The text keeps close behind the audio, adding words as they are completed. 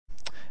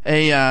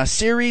a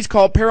series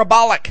called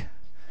Parabolic.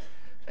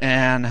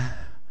 And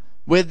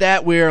with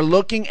that, we are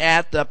looking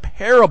at the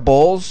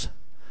parables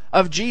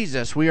of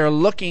Jesus. We are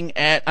looking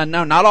at,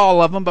 no, not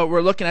all of them, but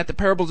we're looking at the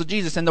parables of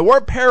Jesus. And the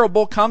word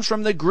parable comes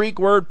from the Greek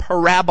word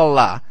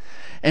parabola.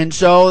 And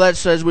so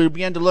that's, as we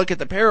begin to look at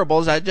the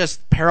parables,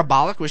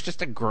 Parabolic was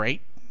just a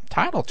great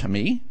title to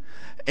me.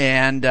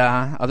 And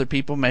other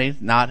people may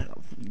not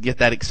get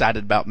that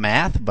excited about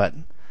math, but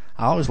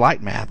I always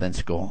liked math in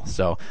school.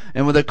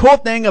 And the cool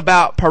thing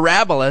about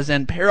parabolas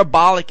and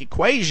parabolic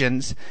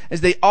equations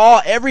is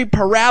every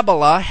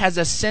parabola has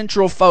a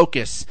central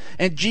focus.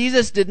 And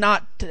Jesus did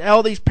not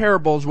tell these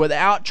parables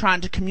without trying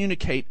to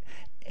communicate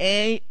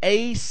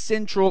a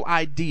central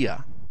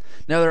idea.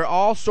 Now, there are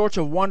all sorts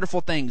of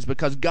wonderful things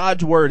because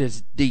God's word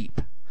is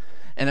deep.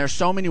 And there's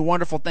so many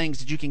wonderful things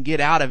that you can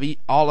get out of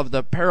all of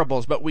the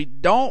parables, but we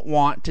don't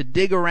want to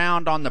dig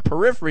around on the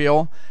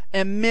peripheral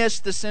and miss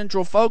the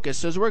central focus.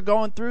 So as we're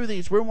going through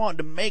these, we're wanting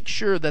to make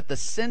sure that the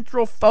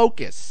central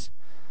focus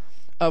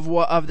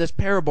of this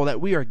parable,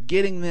 that we are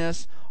getting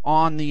this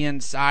on the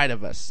inside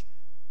of us.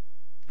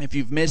 If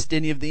you've missed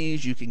any of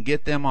these, you can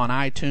get them on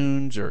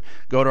iTunes or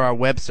go to our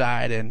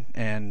website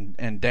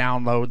and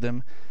download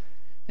them.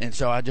 And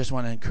so I just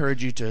want to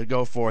encourage you to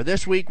go for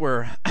this week.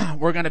 We're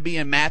going to be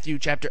in Matthew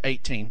chapter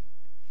 18,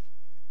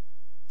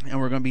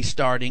 and we're going to be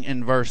starting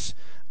in verse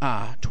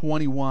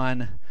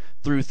 21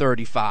 through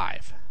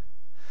 35.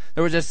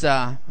 There was this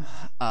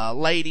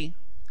lady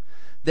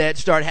that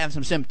started having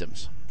some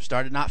symptoms,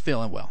 started not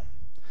feeling well,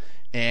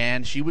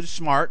 and she was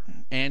smart,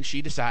 and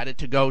she decided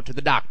to go to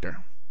the doctor.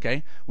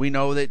 Okay, we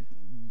know that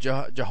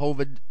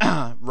Jehovah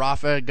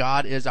Rapha,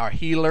 God, is our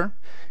healer.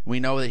 We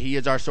know that He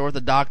is our source.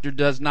 The doctor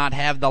does not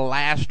have the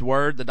last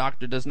word. The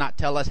doctor does not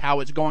tell us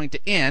how it's going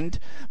to end,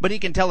 but He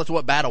can tell us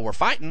what battle we're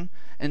fighting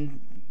and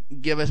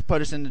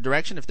put us in the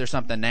direction. If there's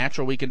something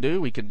natural we can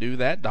do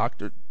that.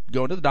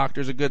 Going to the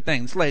doctor is a good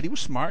thing. This lady was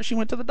smart. She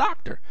went to the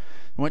doctor.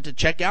 Went to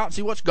check out and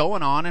see what's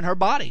going on in her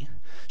body.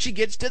 She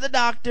gets to the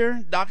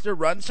doctor. Doctor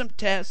runs some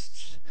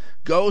tests,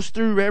 goes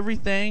through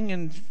everything,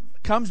 and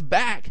comes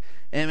back.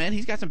 And, man,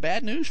 he's got some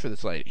bad news for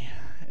this lady.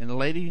 And the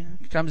lady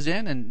comes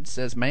in and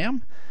says,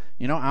 "Ma'am,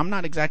 I'm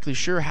not exactly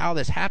sure how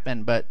this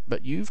happened, but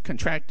you've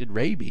contracted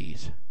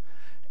rabies."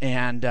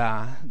 And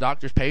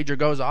doctor's pager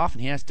goes off,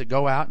 and he has to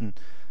go out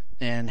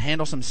and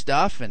handle some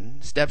stuff,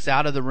 and steps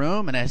out of the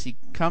room. And as he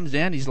comes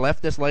in, he's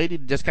left this lady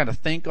to just kind of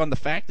think on the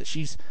fact that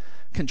she's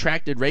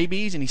contracted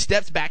rabies. And he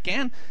steps back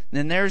in, and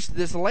then there's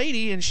this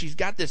lady, and she's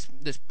got this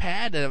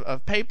pad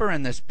of paper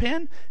and this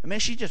pen. And, man,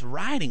 she's just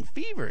writing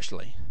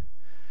feverishly.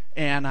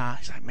 And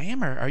he's like,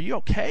 "Ma'am, are you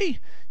okay?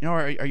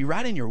 Are you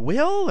writing your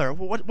will, or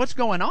what's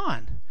going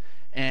on?"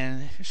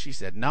 And she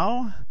said,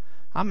 "No,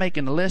 I'm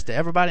making a list of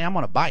everybody I'm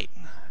going to bite."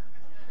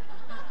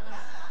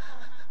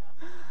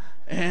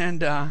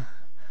 And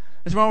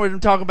this morning we're going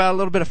to talk about a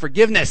little bit of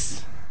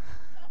forgiveness.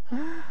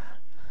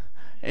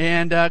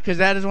 And because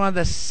that is one of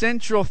the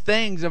central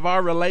things of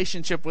our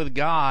relationship with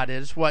God,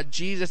 is what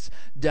Jesus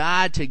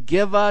died to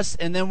give us.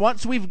 And then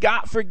once we've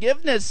got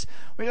forgiveness,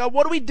 we go,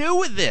 what do we do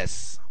with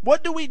this?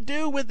 What do we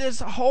do with this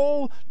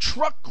whole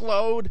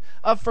truckload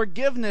of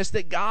forgiveness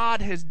that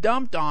God has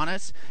dumped on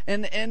us?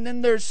 And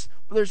then there's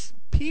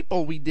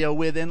people we deal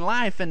with in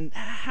life, and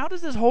how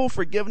does this whole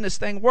forgiveness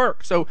thing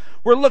work? So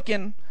we're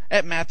looking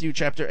at Matthew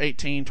chapter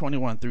 18,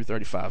 21 through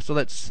 35. So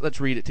let's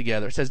read it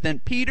together. It says, "Then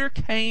Peter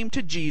came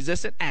to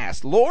Jesus and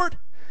asked, 'Lord,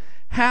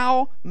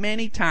 how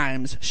many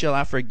times shall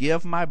I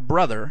forgive my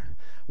brother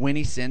when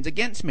he sins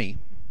against me?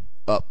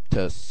 Up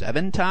to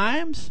 7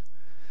 times?'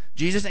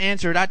 Jesus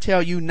answered, 'I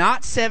tell you,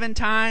 not 7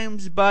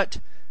 times, but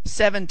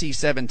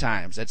 77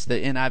 times. That's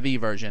the NIV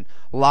version.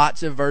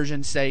 Lots of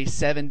versions say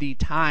 70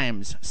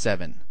 times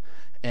 7.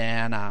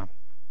 And at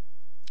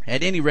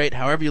any rate,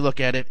 however you look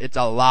at it, it's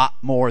a lot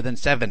more than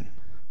 7.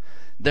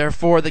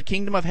 Therefore, the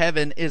kingdom of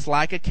heaven is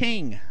like a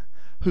king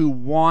who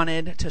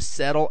wanted to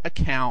settle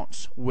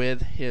accounts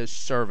with his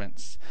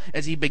servants.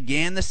 As he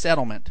began the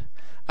settlement,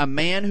 a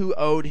man who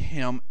owed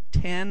him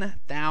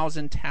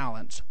 10,000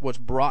 talents was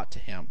brought to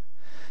him.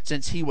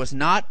 Since he was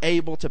not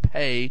able to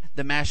pay,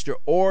 the master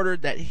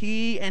ordered that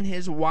he and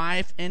his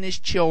wife and his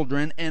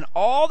children and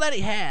all that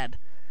he had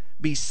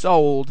be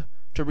sold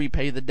to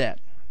repay the debt.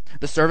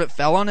 The servant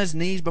fell on his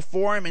knees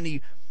before him, and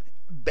he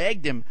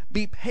begged him,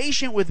 'Be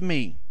patient with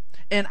me,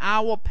 and I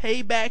will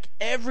pay back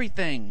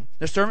everything.'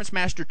 The servant's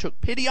master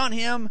took pity on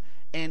him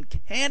and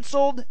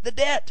canceled the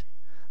debt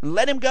and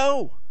let him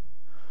go.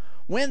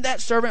 When that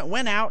servant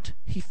went out,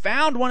 he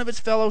found one of his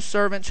fellow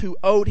servants who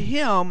owed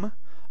him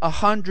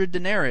 100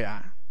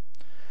 denarii.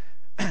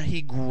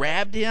 He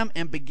grabbed him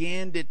and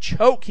began to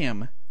choke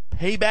him.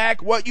 'Pay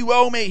back what you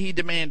owe me,' he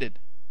demanded.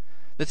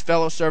 This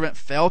fellow servant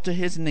fell to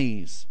his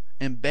knees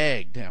and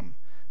begged him,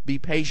 'Be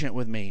patient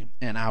with me,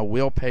 and I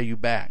will pay you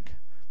back.'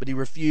 But he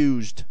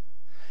refused.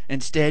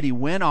 Instead, he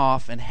went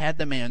off and had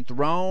the man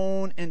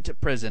thrown into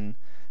prison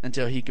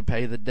until he could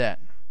pay the debt.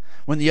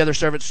 When the other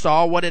servants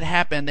saw what had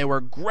happened, they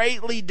were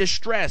greatly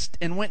distressed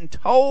and went and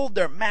told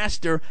their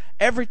master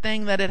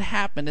everything that had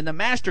happened. And the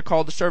master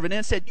called the servant in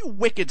and said, 'You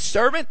wicked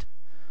servant!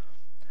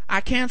 I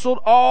canceled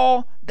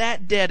all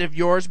that debt of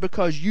yours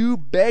because you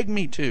begged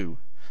me to.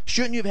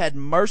 Shouldn't you have had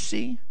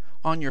mercy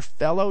on your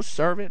fellow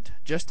servant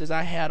just as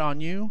I had on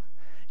you?"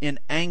 In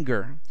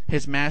anger,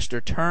 his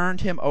master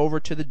turned him over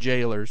to the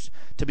jailers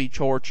to be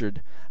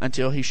tortured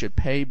until he should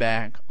pay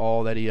back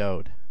all that he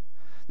owed.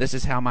 This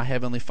is how my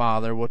heavenly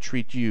Father will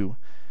treat you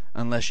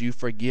unless you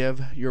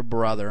forgive your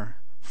brother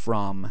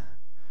from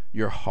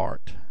your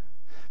heart.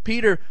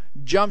 Peter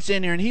jumps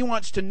in here and he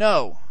wants to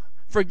know.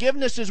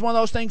 Forgiveness is one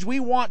of those things we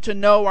want to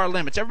know our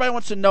limits. Everybody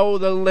wants to know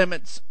the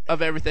limits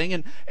of everything,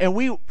 and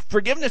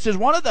forgiveness is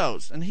one of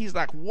those. And he's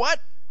like,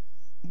 what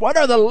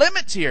are the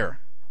limits here,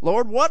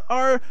 Lord?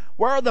 Where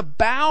are the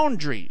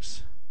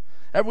boundaries?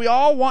 And we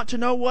all want to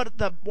know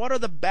what are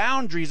the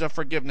boundaries of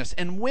forgiveness,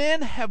 and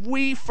when have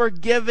we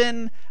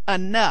forgiven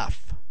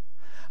enough?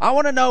 I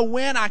want to know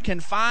when I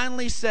can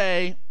finally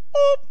say,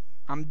 "Oop,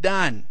 I'm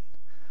done.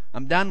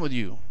 I'm done with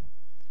you.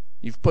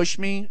 You've pushed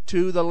me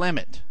to the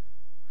limit."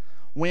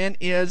 When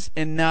is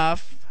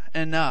enough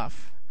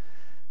enough?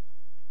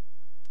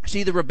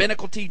 See, the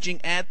rabbinical teaching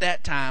at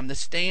that time, the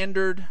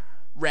standard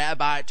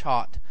rabbi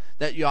taught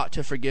that you ought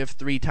to forgive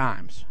 3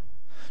 times.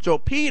 So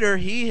Peter,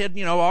 he had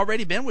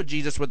already been with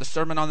Jesus with the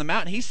Sermon on the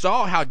Mount. He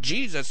saw how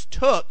Jesus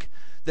took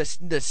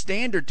the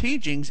standard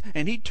teachings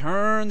and he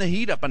turned the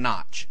heat up a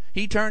notch.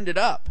 He turned it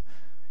up.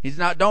 He's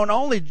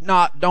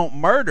don't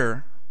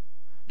murder,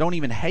 don't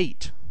even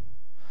hate.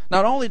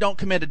 Not only don't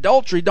commit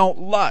adultery, don't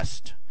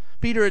lust.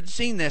 Peter had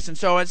seen this, and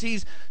so as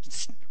he's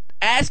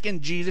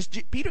asking Jesus,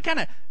 Peter kind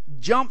of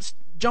jumps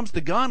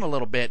the gun a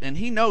little bit, and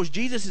he knows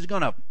Jesus is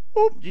going to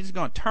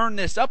turn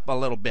this up a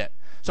little bit.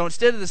 So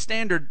instead of the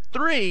standard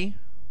 3,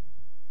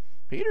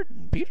 Peter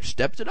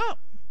steps it up.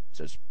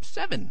 Says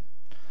 7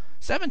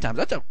 times.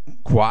 That's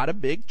quite a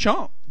big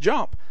jump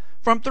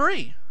from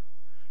 3.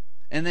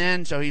 And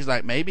then so he's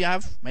like, maybe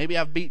I've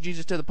beat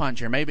Jesus to the punch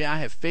here. Maybe I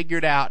have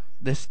figured out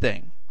this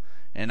thing.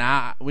 And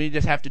we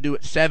just have to do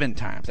it 7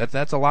 times.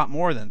 That's a lot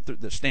more than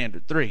the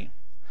standard 3.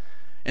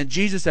 And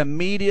Jesus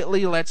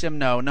immediately lets him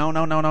know,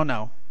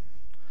 no.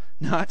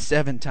 Not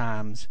 7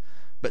 times,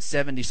 but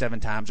 77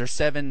 times, or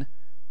 7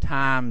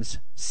 times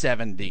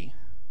 70.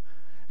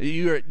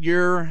 Where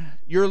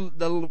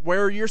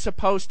you're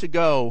supposed to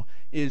go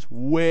is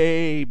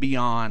way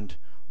beyond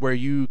where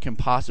you can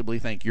possibly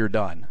think you're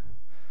done.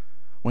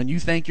 When you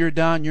think you're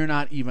done, you're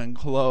not even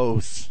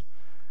close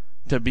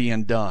to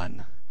being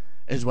done,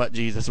 is what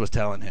Jesus was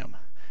telling him.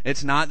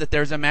 It's not that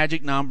there's a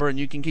magic number and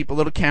you can keep a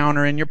little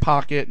counter in your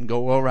pocket and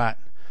go, all right,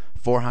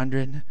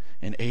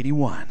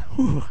 481.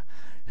 Whew.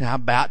 I'm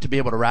about to be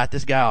able to write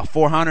this guy off.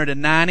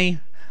 490.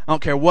 I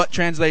don't care what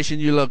translation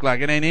you look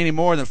like. It ain't any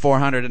more than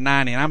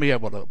 490, and I'll be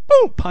able to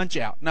punch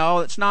out. No,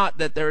 it's not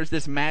that there is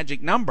this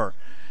magic number.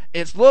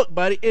 It's, look,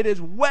 buddy, it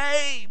is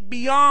way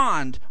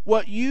beyond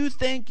what you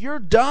think you're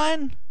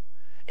done.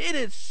 It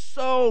is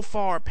so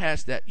far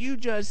past that. You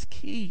just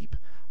keep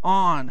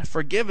on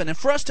forgiving. And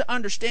for us to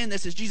understand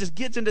this, as Jesus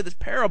gets into this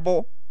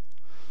parable,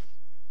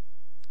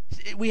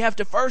 we have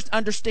to first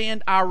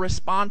understand our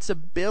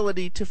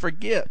responsibility to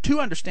forgive. To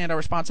understand our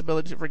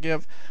responsibility to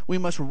forgive, we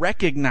must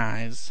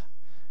recognize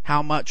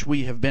how much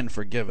we have been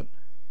forgiven.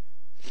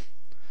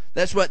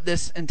 That's what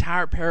this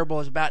entire parable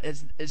is about,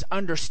 is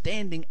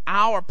understanding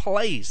our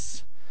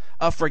place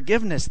of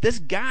forgiveness. This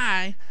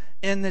guy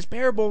in this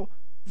parable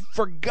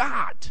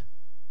forgot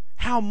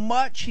how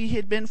much he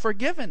had been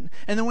forgiven.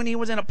 And then when he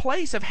was in a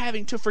place of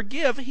having to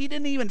forgive, he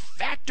didn't even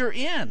factor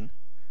in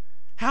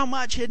how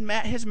much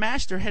his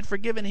master had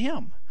forgiven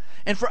him.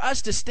 And for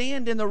us to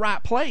stand in the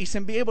right place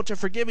and be able to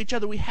forgive each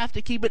other, we have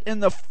to keep it in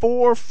the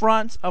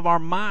forefront of our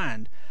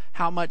mind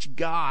how much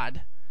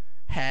God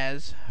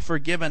has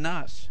forgiven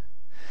us.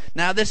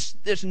 Now, this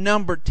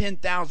number,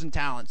 10,000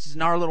 talents,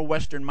 in our little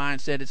Western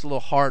mindset, it's a little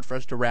hard for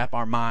us to wrap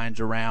our minds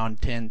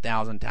around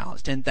 10,000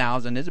 talents.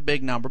 10,000 is a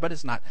big number, but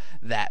it's not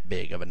that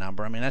big of a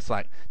number. I mean, that's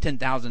like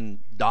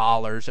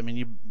 $10,000. I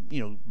mean,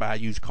 you buy a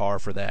used car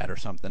for that or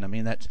something. I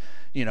mean, that's,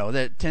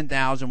 that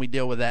 10,000, we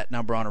deal with that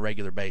number on a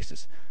regular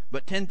basis.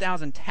 But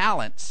 10,000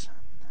 talents,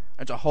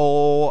 that's a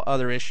whole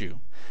other issue.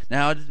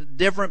 Now,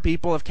 different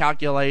people have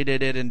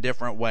calculated it in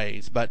different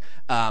ways, but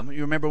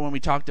you remember when we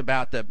talked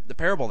about the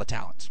parable of the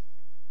talents.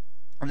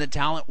 And the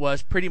talent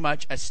was pretty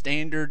much a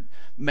standard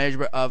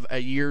measure of a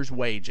year's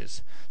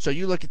wages. So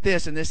you look at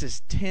this, and this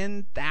is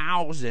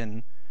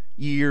 10,000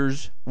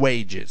 years'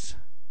 wages.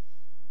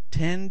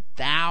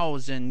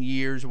 10,000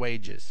 years'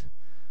 wages.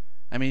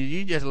 I mean,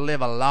 you just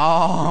live a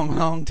long,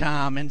 long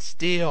time and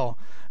still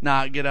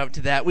not get up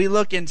to that. We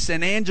look in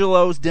San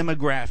Angelo's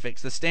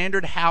demographics. The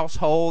standard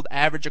household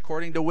average,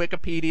 according to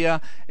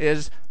Wikipedia,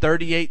 is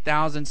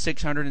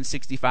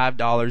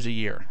 $38,665 a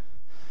year.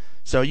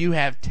 So you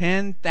have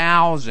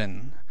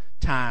 10,000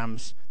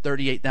 times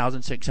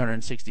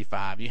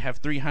 38,665. You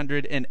have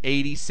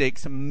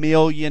 $386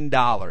 million,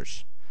 a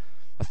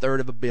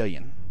third of $1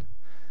 billion,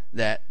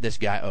 that this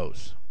guy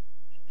owes.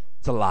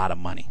 It's a lot of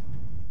money.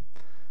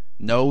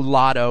 No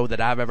lotto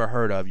that I've ever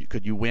heard of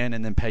could you win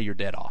and then pay your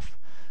debt off.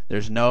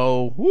 There's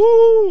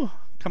no,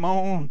 come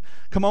on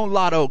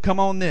lotto, come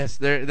on this.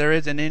 There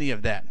isn't any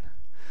of that.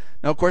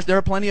 Now, of course, there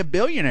are plenty of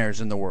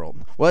billionaires in the world.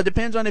 Well, it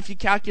depends on if you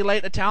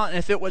calculate a talent.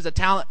 If it was a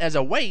talent as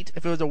a weight,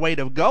 if it was a weight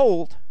of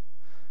gold,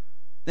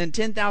 then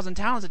 10,000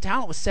 talents, a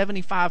talent was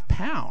 75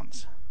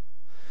 pounds.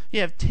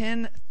 You have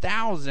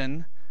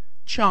 10,000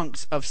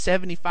 chunks of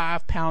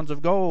 75 pounds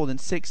of gold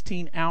and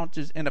 16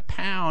 ounces in a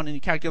pound, and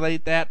you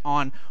calculate that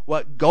on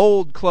what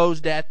gold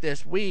closed at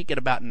this week at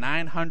about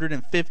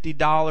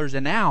 $950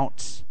 an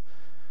ounce.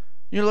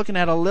 You're looking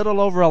at a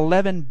little over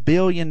 $11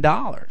 billion.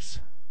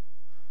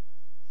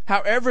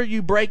 However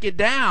you break it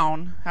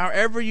down,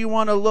 however you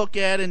want to look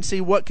at and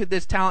see what could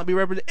this talent be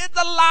represented,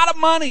 it's a lot of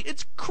money.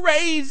 It's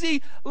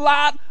crazy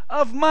lot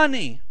of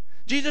money.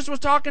 Jesus was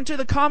talking to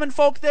the common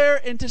folk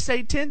there, and to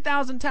say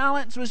 10,000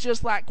 talents was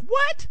just like,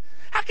 what?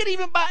 How could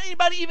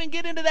anybody even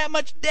get into that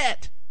much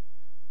debt?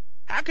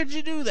 How could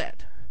you do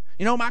that?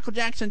 You know, Michael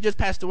Jackson just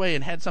passed away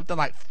and had something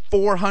like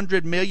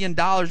 $400 million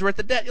worth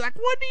of debt. You're like,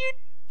 what do you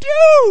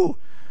do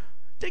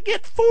to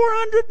get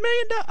 $400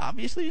 million?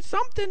 Obviously, it's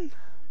something.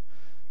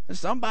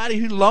 Somebody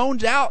who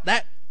loans out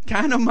that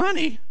kind of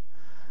money.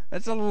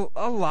 That's a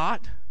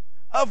lot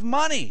of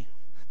money.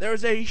 There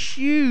is a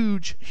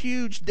huge,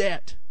 huge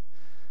debt.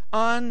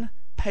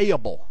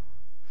 Unpayable.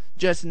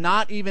 Just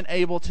not even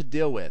able to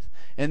deal with.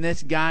 And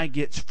this guy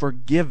gets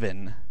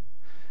forgiven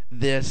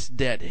this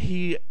debt.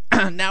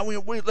 Now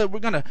we're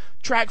going to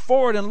track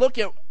forward and look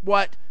at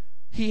what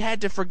he had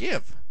to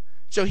forgive.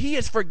 So he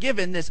is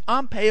forgiven this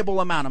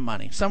unpayable amount of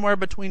money. Somewhere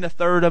between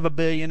 $3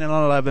 billion and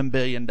 $11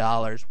 billion.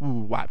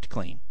 Ooh, wiped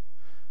clean.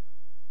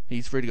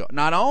 He's free to go.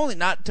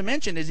 Not to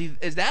mention,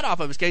 is that off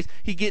of his case,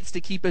 he gets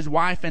to keep his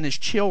wife and his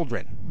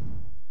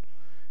children.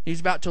 He's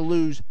about to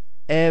lose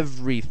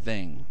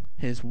everything.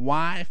 His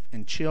wife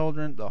and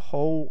children,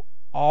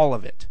 all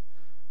of it,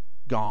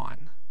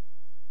 gone.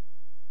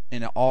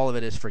 And all of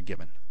it is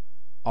forgiven.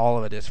 All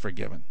of it is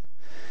forgiven.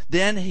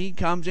 Then he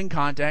comes in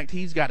contact.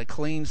 He's got a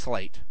clean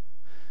slate.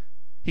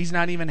 He's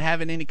not even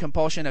having any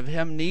compulsion of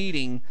him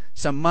needing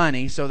some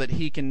money so that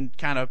he can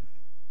kind of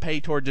pay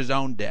towards his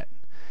own debt.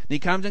 And he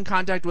comes in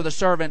contact with a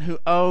servant who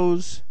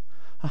owes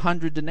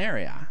 100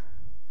 denarii.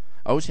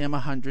 Owes him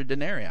 100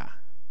 denarii.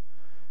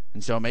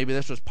 And so maybe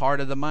this was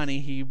part of the money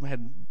he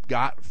had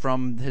got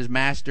from his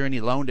master, and he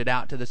loaned it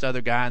out to this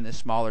other guy in this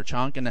smaller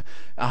chunk. And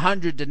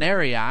 100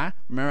 denarii,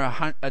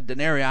 remember a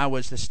denarii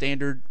was the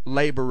standard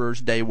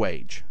laborer's day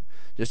wage.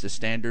 Just a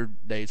standard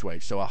day's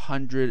wage. So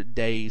 100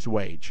 days'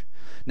 wage.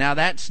 Now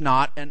that's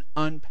not an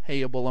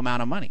unpayable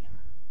amount of money.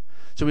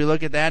 So we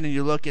look at that, and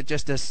you look at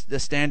just the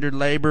standard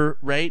labor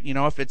rate. You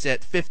know, if it's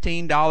at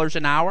 $15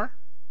 an hour,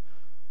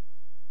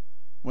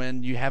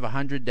 when you have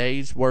 100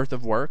 days worth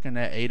of work in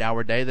an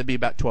 8-hour day, that'd be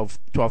about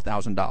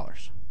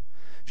 $12,000.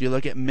 If you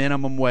look at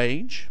minimum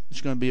wage,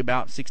 it's going to be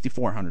about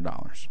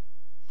 $6,400.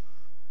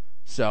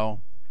 So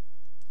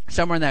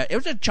somewhere in that, it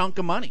was a chunk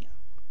of money.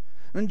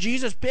 When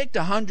Jesus picked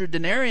 100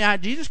 denarii,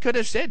 Jesus could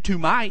have said 2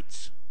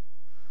 mites.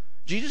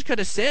 Jesus could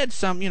have said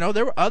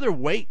there were other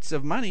weights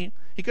of money.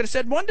 He could have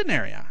said 1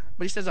 denarii,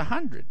 but he says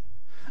 100.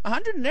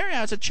 100 denarii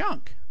is a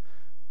chunk.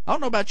 I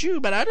don't know about you,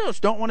 but I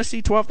just don't want to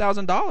see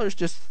 $12,000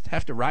 just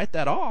have to write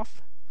that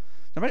off.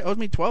 Somebody owes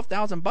me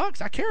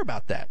 $12,000. I care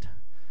about that.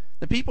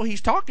 The people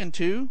he's talking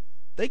to,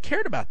 they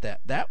cared about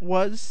that. That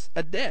was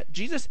a debt.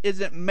 Jesus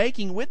isn't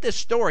making, with this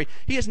story,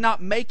 he is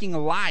not making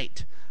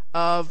light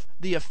of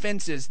the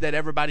offenses that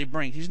everybody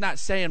brings. He's not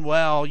saying,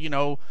 well,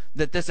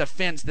 that this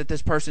offense that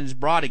this person's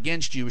brought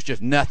against you is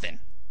just nothing.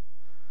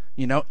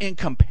 In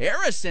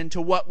comparison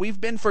to what we've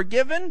been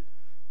forgiven,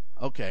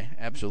 okay,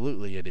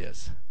 absolutely it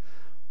is.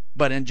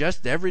 But in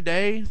just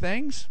everyday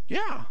things,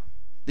 yeah.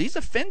 These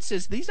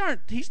offenses,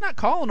 he's not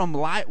calling them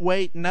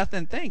lightweight,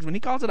 nothing things. When he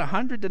calls it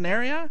 100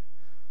 denarii,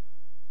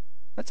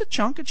 that's a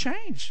chunk of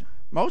change.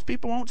 Most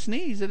people won't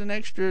sneeze at an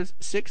extra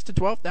 $6,000 to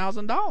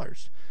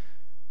 $12,000.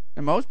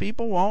 And most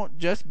people won't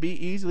just be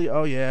easily,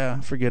 oh yeah,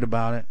 forget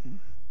about it.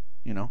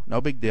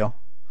 No big deal.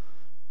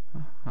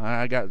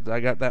 I got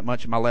that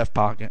much in my left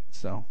pocket,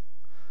 so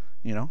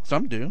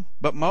some do.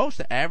 But most,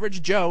 the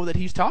average Joe that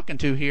he's talking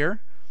to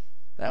here,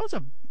 that was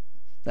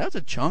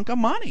a chunk of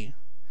money.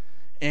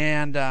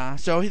 And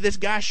so this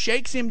guy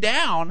shakes him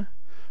down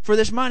for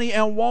this money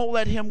and won't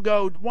let him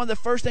go. One of the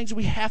first things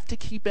we have to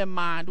keep in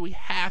mind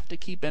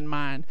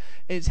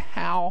is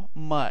how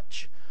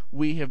much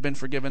we have been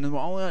forgiven. And the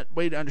only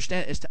way to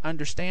understand it is to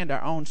understand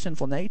our own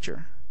sinful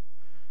nature.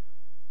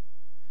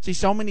 See,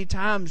 so many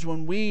times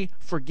when we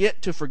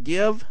forget to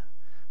forgive,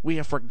 we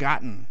have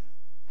forgotten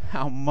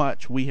how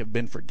much we have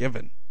been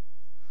forgiven.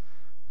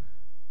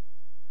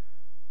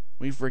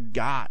 We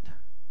forgot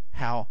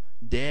how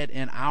dead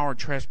in our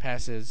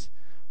trespasses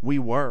we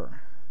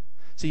were.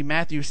 See,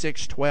 Matthew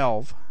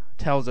 6:12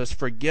 tells us,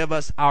 forgive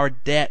us our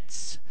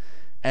debts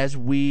as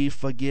we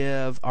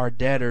forgive our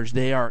debtors.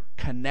 They are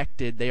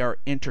connected. They are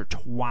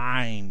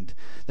intertwined.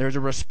 There's a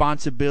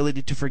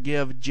responsibility to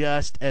forgive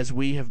just as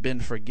we have been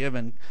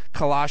forgiven.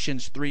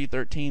 Colossians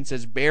 3:13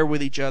 says, bear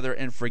with each other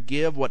and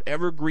forgive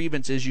whatever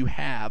grievances you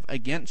have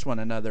against one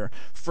another.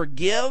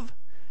 Forgive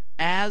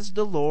as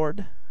the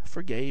Lord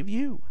forgave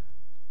you.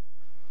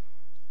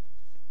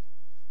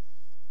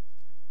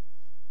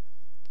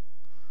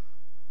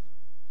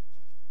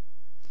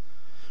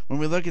 When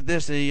we look at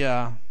this,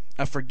 a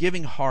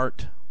forgiving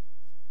heart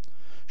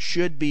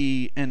should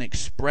be an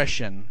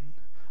expression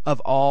of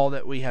all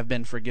that we have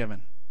been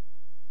forgiven.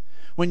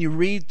 When you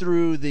read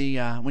through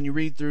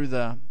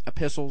the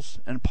epistles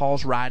and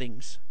Paul's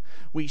writings,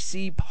 we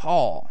see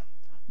Paul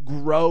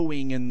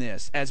growing in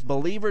this. As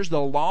believers, the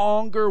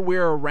longer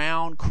we're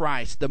around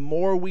Christ, the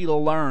more we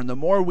learn, the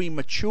more we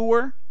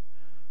mature,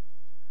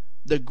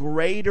 the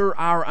greater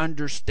our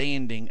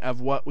understanding of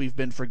what we've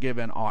been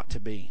forgiven ought to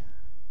be.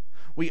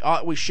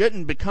 We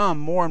shouldn't become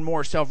more and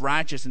more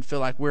self-righteous and feel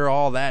like we're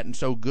all that and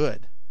so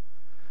good.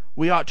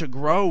 We ought to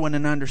grow in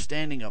an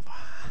understanding of,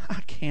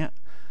 it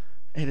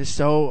is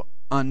so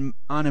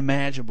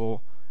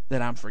unimaginable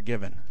that I'm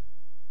forgiven.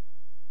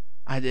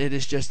 It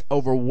is just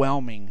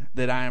overwhelming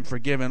that I am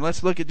forgiven.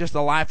 Let's look at just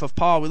the life of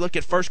Paul. We look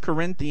at 1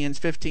 Corinthians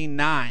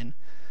 15:9.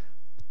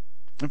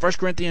 In 1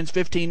 Corinthians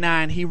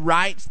 15:9, he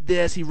writes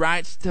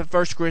to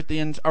 1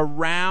 Corinthians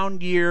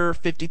around year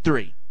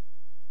 53.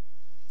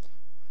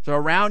 So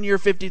around year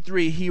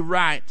 53, he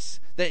writes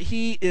that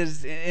he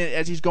is,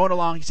 as he's going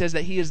along, he says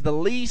that he is the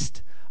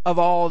least of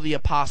all the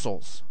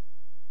apostles,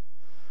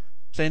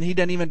 saying he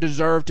doesn't even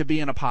deserve to be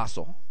an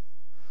apostle.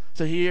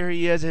 So here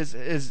he is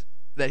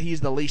that he's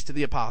the least of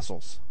the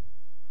apostles.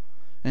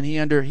 And he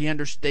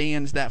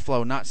understands that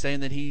flow, not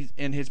saying that he,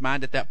 in his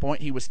mind at that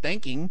point, he was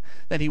thinking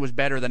that he was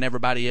better than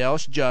everybody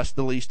else, just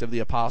the least of the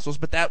apostles,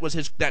 but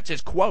that's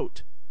his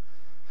quote.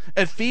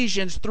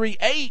 Ephesians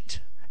 3:8,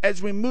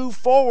 as we move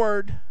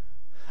forward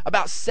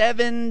about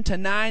 7 to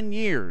 9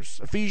 years.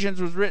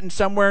 Ephesians was written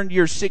somewhere in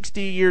year 60,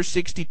 year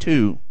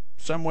 62,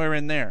 somewhere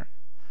in there.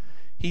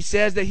 He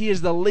says that he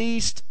is the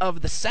least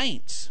of the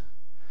saints,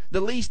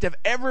 the least of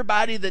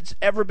everybody that's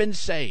ever been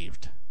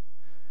saved,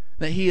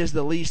 that he is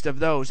the least of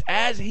those.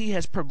 As he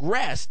has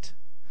progressed,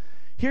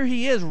 here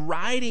he is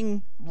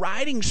writing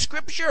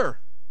Scripture.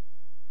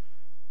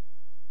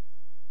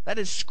 That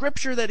is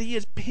Scripture that he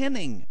is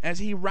penning as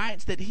he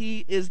writes that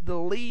he is the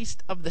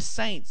least of the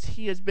saints.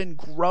 He has been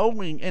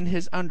growing in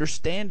his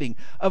understanding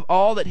of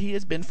all that he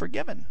has been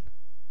forgiven.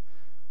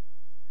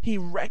 He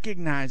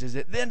recognizes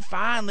it. Then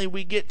finally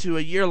we get to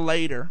a year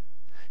later.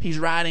 He's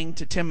writing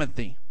to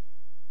Timothy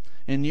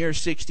in year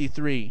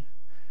 63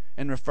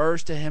 and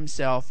refers to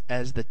himself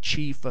as the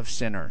chief of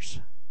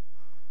sinners.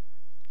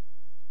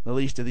 The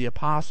least of the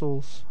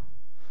apostles,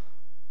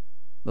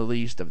 the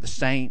least of the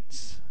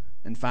saints,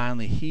 and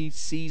finally he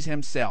sees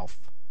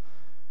himself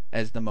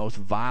as the most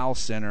vile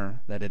sinner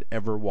that had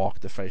ever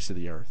walked the face of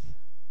the earth.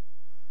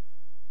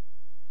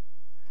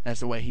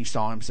 That's the way he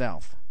saw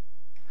himself.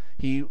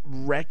 He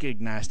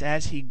recognized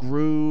as he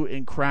grew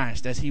in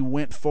Christ, as he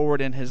went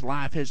forward in his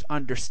life, his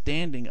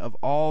understanding of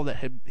all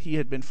that he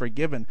had been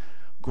forgiven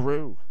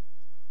grew.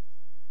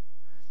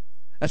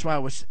 That's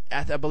why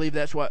I believe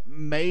that's what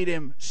made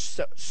him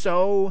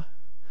so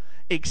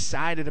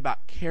excited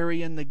about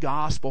carrying the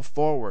gospel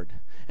forward.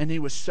 And he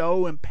was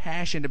so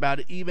impassioned about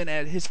it, even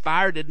as his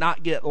fire did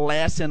not get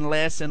less and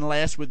less and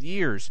less with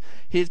years.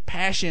 His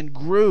passion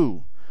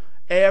grew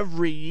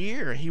every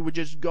year. He would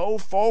just go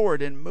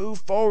forward and move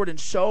forward and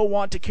so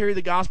want to carry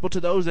the gospel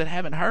to those that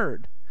haven't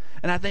heard.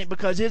 And I think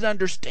because his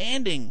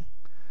understanding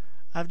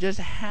of just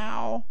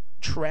how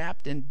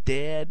trapped and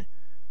dead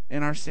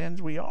in our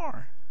sins we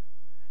are,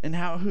 and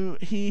who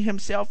he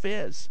himself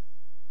is,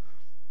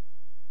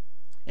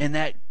 and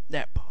that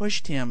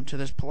pushed him to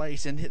this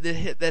place. And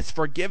this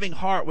forgiving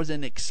heart was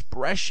an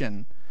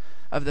expression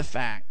of the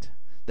fact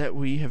that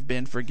we have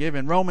been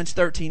forgiven. Romans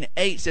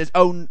 13:8 says,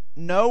 "Owe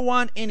no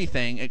one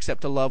anything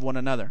except to love one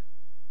another."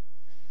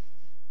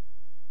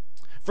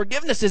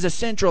 Forgiveness is a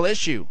central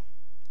issue.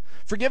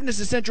 Forgiveness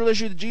is a central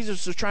issue that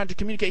Jesus was trying to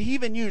communicate. He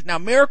even used, now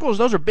miracles,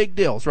 those are big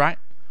deals, right?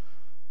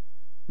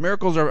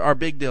 Miracles are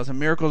big deals, and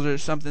miracles are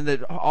something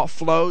that all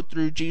flowed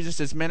through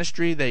Jesus'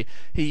 ministry.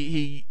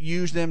 He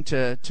used them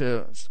to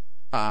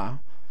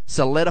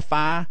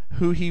solidify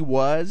who he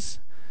was,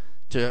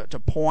 to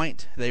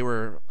point. They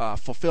were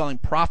fulfilling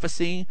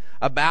prophecy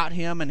about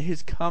him and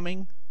his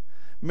coming.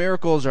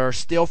 Miracles are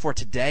still for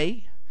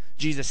today.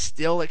 Jesus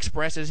still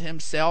expresses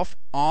himself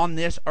on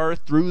this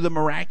earth through the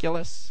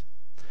miraculous.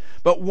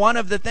 But one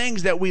of the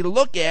things that we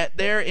look at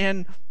there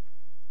in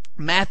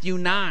Matthew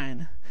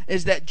 9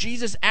 is that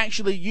Jesus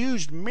actually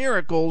used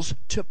miracles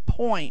to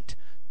point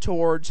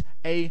towards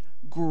a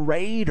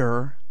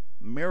greater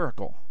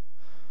miracle.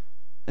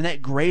 And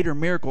that greater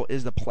miracle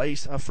is the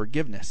place of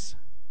forgiveness.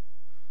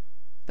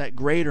 That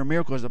greater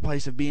miracle is the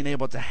place of being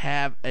able to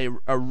have a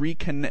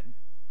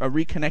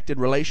reconnected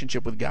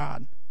relationship with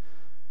God.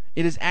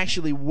 It is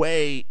actually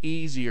way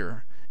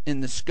easier in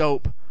the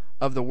scope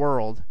of the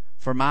world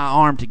for my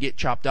arm to get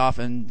chopped off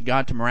and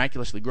God to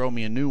miraculously grow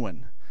me a new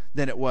one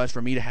than it was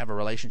for me to have a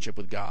relationship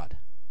with God.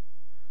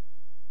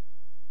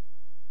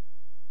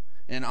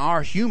 In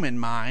our human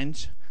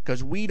minds,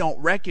 because we don't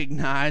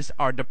recognize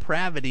our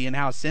depravity and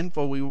how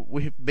sinful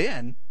we've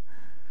been,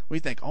 we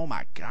think, oh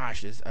my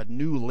gosh, is a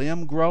new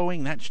limb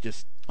growing? That's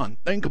just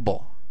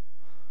unthinkable.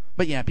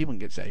 But yeah, people can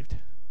get saved.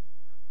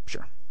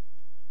 Sure.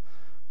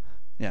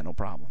 Yeah, no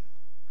problem.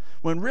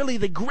 when really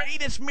the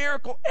greatest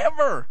miracle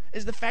ever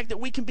is the fact that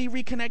we can be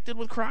reconnected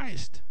with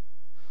Christ.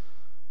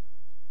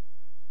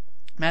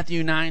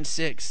 Matthew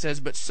 9:6 says,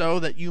 "But so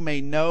that you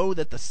may know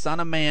that the Son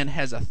of Man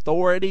has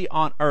authority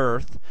on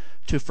earth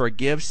to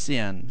forgive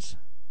sins."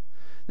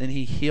 Then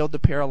he healed the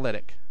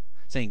paralytic,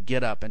 saying,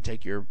 "Get up and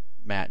take your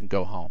mat and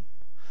go home."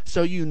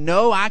 So you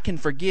know I can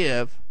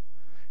forgive.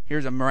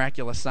 Here's a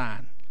miraculous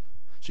sign.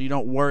 So you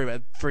don't worry about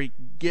it.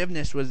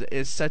 Forgiveness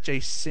is such a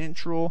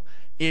central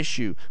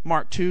issue.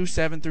 Mark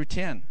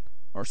 2:7-10,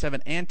 or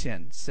 7 and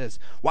 10 says,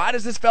 "Why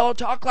does this fellow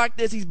talk like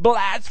this? He's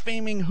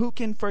blaspheming. Who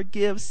can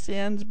forgive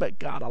sins but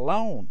God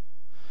alone?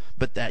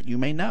 But that you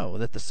may know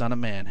that the Son of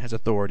Man has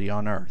authority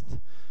on earth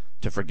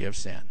to forgive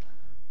sin."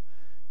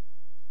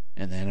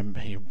 And then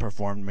he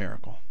performed a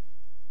miracle.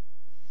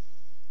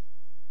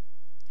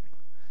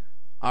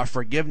 Our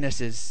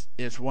forgiveness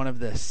is one of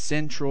the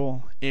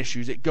central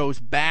issues. It goes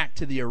back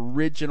to the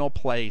original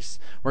place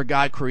where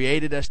God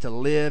created us to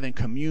live and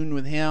commune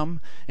with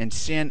Him, and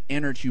sin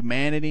entered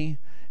humanity,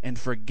 and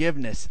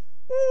forgiveness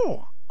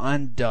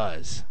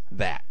undoes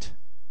that.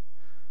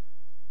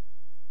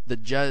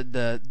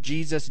 The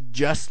Jesus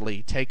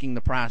justly taking the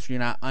price for you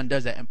and I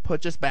undoes that and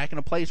puts us back in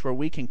a place where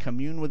we can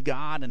commune with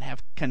God and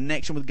have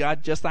connection with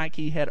God just like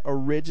He had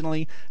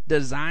originally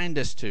designed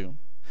us to.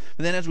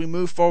 And then as we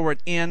move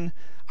forward in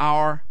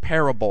our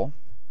parable,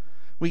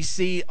 we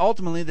see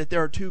ultimately that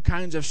there are two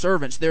kinds of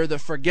servants. They're the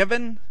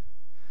forgiven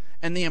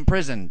and the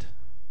imprisoned.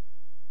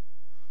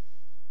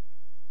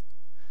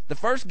 The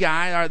first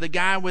guy, or the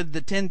guy with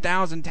the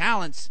 10,000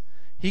 talents,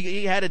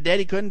 he had a debt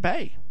he couldn't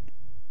pay.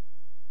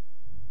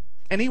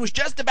 And he was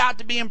just about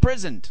to be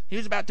imprisoned. He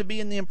was about to be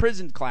in the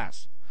imprisoned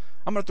class.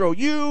 I'm going to throw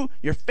you,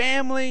 your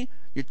family,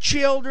 your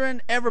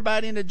children,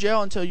 everybody into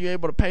jail until you're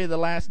able to pay the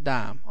last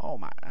dime. Oh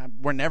my,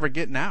 we're never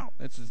getting out.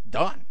 This is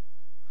done.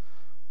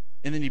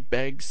 And then he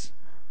begs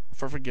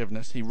for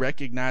forgiveness. He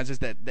recognizes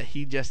that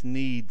he just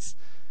needs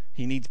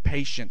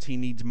patience. He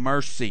needs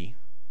mercy.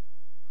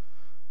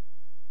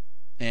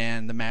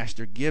 And the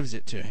master gives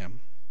it to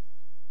him.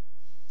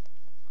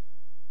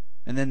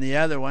 And then the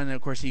other one,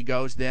 of course, he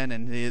goes then,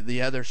 and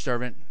the other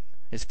servant,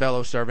 his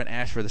fellow servant,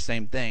 asks for the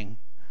same thing.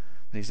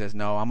 And he says,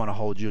 "No, I'm going to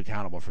hold you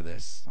accountable for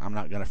this. I'm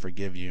not going to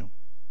forgive you."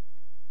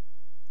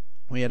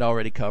 We had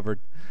already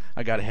covered,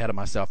 I got ahead of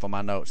myself on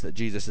my notes, that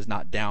Jesus is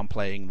not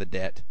downplaying the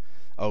debt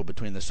owed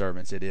between the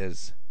servants. It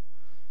is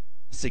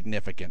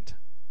significant.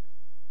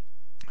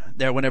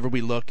 There, whenever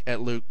we look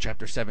at Luke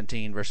chapter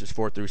 17, verses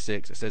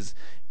 4-6, it says,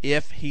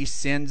 "If he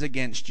sins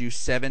against you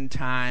 7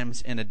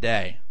 times in a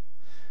day."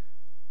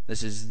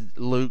 This is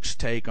Luke's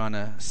take on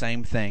the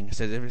same thing. It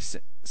says, if he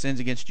sins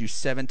against you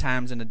 7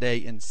 times in a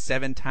day, and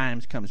 7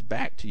 times comes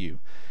back to you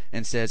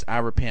and says, "I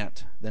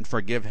repent," then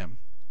forgive him.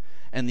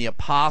 And the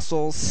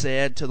apostles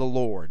said to the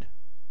Lord,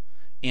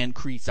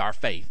 "Increase our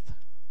faith."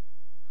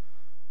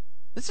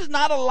 This is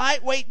not a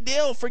lightweight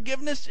deal.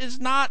 Forgiveness is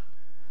not,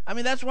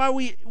 that's why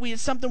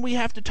it's something we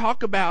have to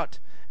talk about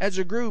as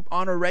a group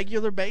on a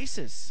regular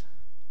basis.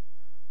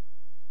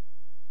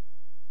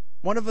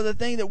 One of the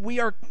things that we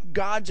are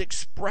God's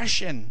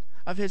expression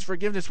of His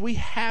forgiveness. We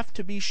have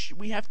to be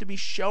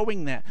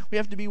showing that. We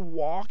have to be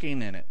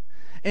walking in it.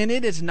 And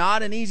it is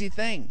not an easy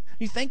thing.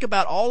 You think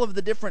about all of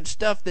the different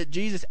stuff that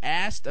Jesus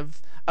asked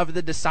of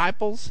the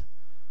disciples.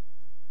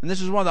 And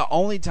this is one of the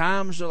only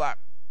times they're like,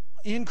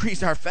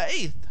 "Increase our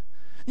faith."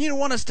 You don't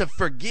want us to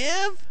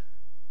forgive?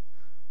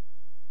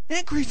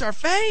 Increase our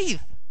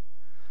faith.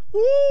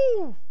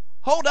 Woo!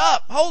 Hold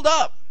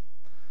up.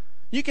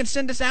 You can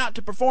send us out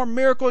to perform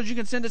miracles. You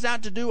can send us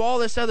out to do all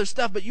this other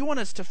stuff. But you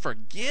want us to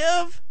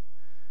forgive?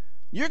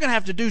 You're going to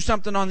have to do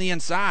something on the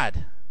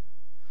inside.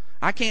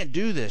 I can't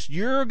do this.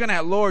 You're going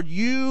to, Lord,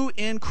 you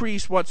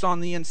increase what's on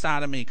the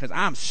inside of me because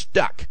I'm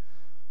stuck.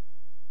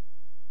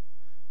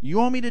 You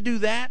want me to do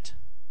that?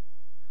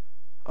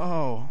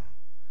 Oh,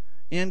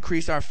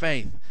 increase our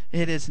faith.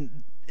 It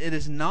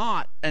is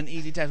not an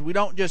easy task. We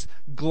don't just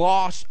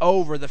gloss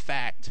over the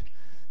fact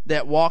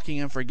that walking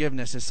in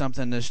forgiveness is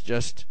something that's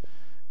just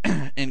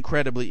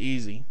incredibly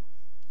easy.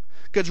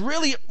 Because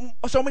really,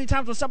 so many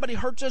times when somebody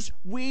hurts us,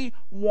 we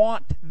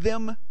want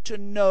them to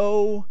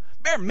know,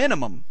 bare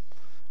minimum.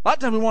 A lot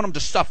of times we want them to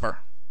suffer.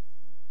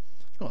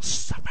 They're going to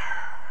suffer.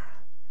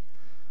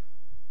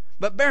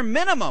 But bare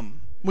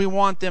minimum, we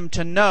want them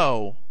to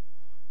know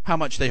how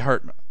much they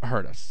hurt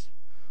us.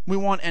 We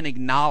want an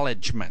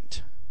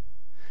acknowledgement.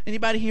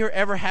 Anybody here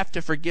ever have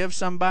to forgive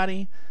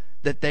somebody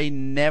that they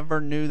never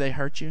knew they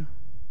hurt you?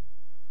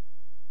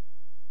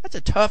 That's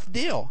a tough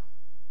deal.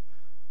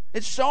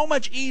 It's so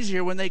much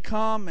easier when they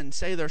come and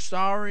say they're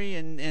sorry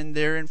and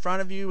they're in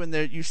front of you and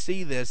you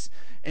see this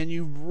and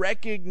you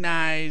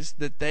recognize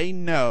that they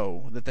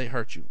know that they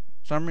hurt you.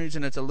 For some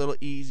reason it's a little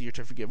easier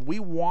to forgive. We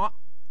want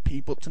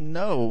people to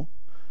know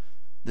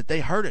that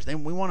they hurt us. We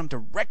want them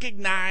to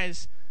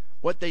recognize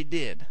what they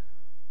did.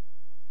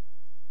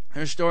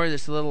 There's a story,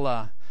 this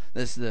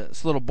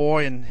little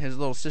boy and his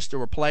little sister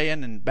were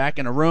playing and back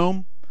in a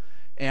room,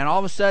 and all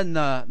of a sudden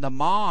the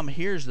mom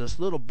hears this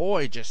little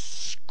boy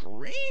just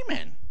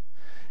screaming.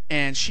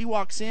 And she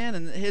walks in,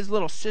 and his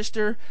little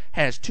sister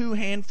has 2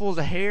 handfuls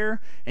of hair,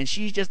 and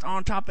she's just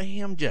on top of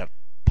him, just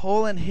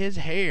pulling his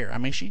hair. I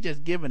mean, she's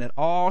just giving it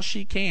all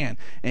she can,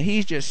 and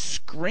he's just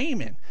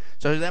screaming.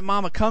 So that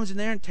mama comes in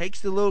there and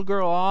takes the little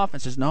girl off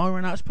and says, "No,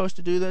 we're not supposed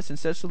to do this," and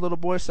sets the little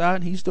boy aside,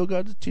 and he's still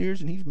got the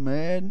tears, and he's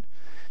mad.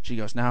 She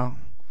goes, Now,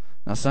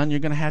 son, you're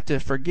going to have to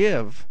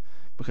forgive,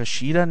 because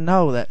she doesn't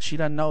know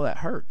that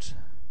hurts.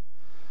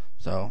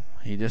 So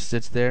he just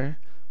sits there.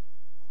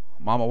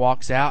 Mama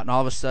walks out, and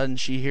all of a sudden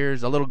she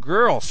hears a little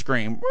girl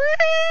scream.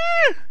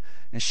 Wee!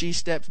 And she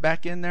steps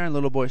back in there, and the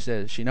little boy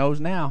says, "She knows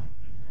now."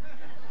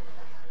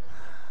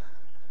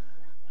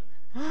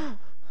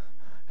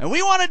 And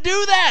we want to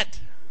do that.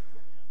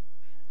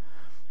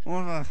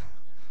 Well,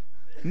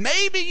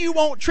 maybe you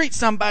won't treat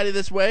somebody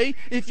this way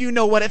if you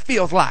know what it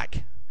feels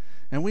like.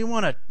 And we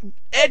want to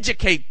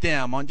educate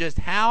them on just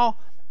how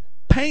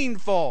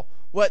painful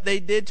what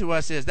they did to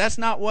us is. That's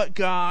not what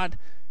God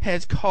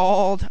has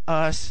called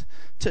us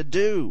to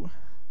do.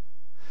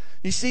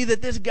 You see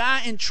that this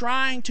guy, in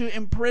trying to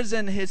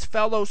imprison his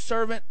fellow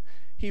servant,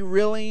 he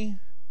really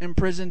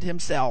imprisoned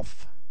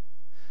himself.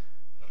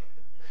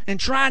 In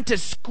trying to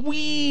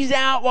squeeze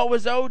out what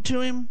was owed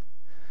to him,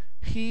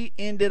 he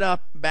ended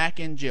up back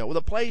in jail. Well,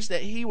 the place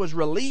that he was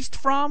released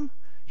from,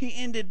 he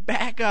ended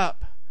back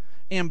up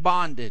in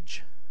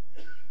bondage.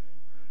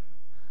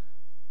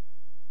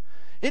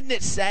 Isn't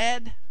it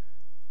sad?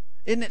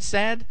 Isn't it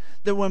sad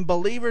that when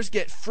believers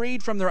get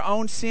freed from their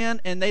own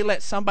sin and they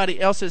let somebody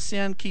else's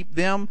sin keep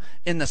them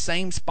in the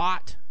same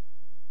spot?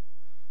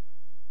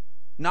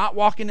 Not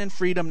walking in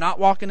freedom, not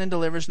walking in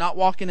deliverance, not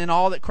walking in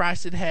all that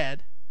Christ had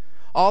had.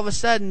 All of a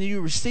sudden you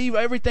receive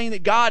everything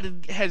that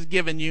God has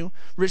given you,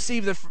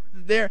 receive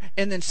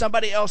and then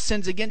somebody else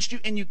sins against you,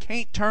 and you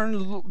can't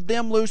turn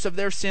them loose of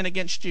their sin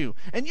against you.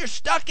 And you're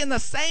stuck in the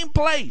same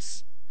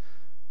place.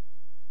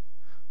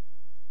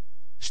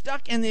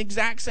 Stuck in the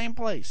exact same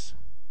place.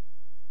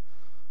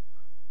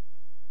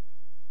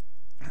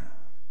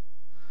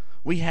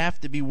 We have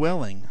to be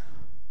willing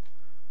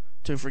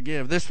to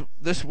forgive.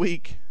 This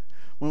week,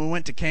 when we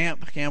went to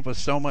camp was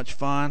so much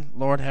fun.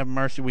 Lord have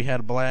mercy, we had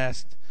a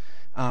blast.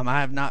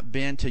 I have not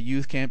been to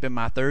youth camp in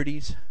my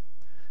 30s. This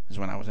is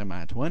when I was in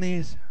my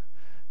 20s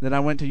that I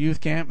went to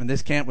youth camp, and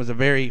this camp was a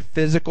very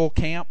physical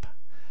camp.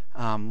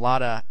 A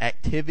lot of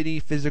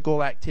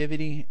physical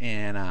activity,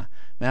 and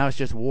man, I was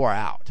just wore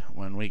out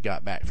when we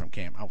got back from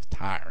camp. I was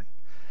tired.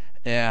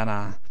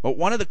 But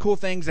one of the cool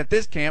things at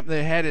this camp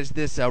they had is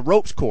this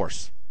ropes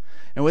course.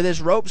 And with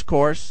this ropes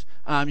course,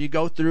 you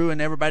go through and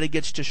everybody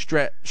gets to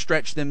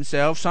stretch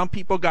themselves. Some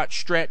people got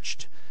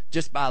stretched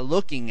just by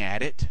looking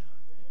at it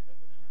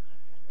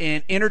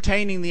and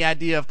entertaining the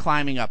idea of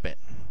climbing up it.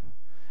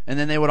 And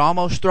then they would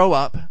almost throw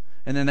up,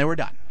 and then they were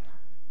done.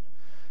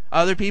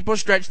 Other people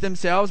stretched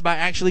themselves by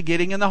actually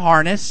getting in the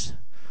harness,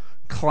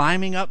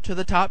 climbing up to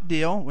the top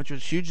deal, which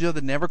was a huge deal.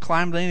 They never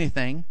climbed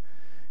anything,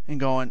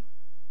 and going,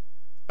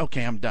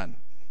 "Okay, I'm done."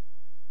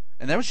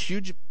 And that was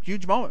a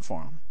huge moment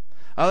for them.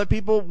 Other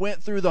people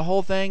went through the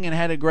whole thing and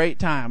had a great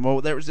time.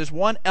 Well, there was this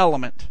one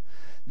element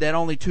that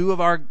only 2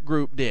 of our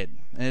group did,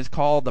 and it's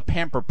called the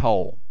pamper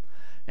pole.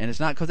 And it's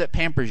not because it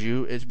pampers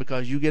you, it's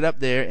because you get up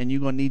there and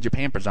you're going to need your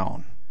pampers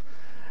on.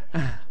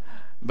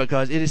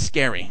 Because it is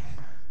scary.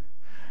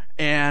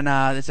 And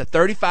it's a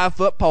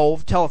 35-foot pole,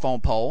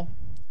 telephone pole,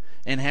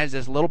 and has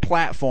this little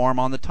platform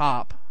on the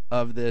top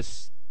of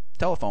this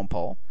telephone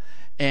pole.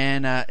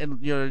 And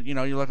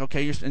you're like,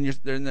 okay,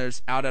 then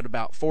there's out at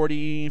about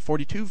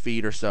 42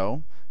 feet or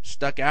so,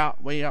 stuck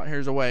out, way out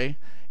here's a way,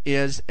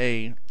 is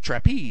a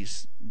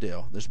trapeze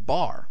deal, this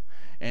bar.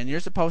 And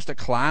you're supposed to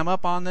climb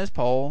up on this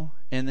pole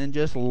and then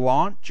just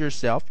launch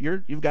yourself.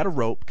 You've got a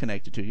rope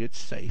connected to you. It's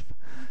safe.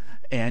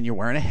 And you're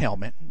wearing a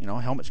helmet.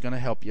 A helmet's going to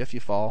help you if you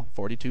fall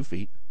 42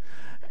 feet.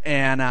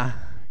 And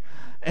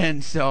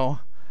so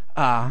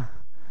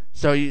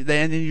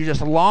then you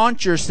just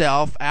launch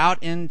yourself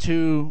out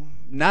into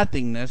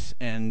nothingness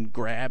and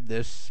grab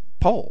this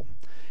pole.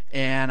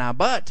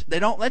 But they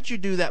don't let you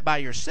do that by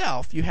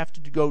yourself. You have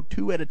to go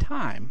 2 at a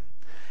time.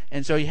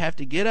 And so you have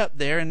to get up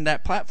there, and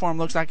that platform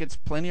looks like it's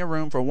plenty of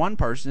room for one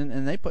person,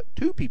 and they put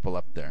 2 people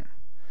up there.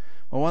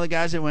 Well, one of the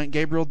guys that went,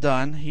 Gabriel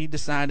Dunn, he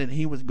decided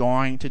he was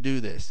going to do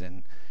this.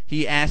 And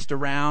he asked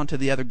around to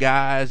the other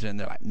guys, and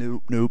they're like,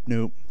 nope, nope,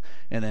 nope.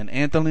 And then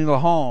Anthony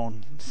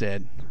Lahone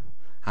said,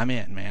 "I'm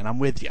in, man. I'm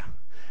with you."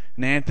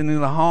 And Anthony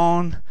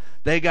Lahone,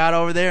 they got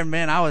over there, and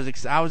man, I was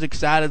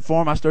excited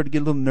for them. I started to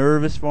get a little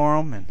nervous for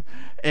them,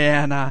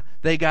 and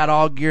they got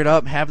all geared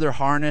up, have their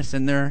harness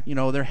and their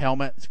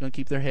helmet. It's going to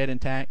keep their head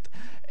intact.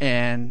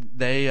 And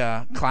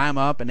they climb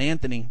up, and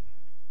Anthony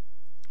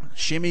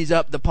shimmies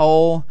up the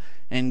pole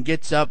and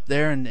gets up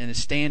there and is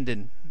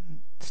standing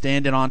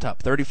on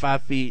top,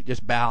 35 feet,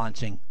 just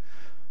balancing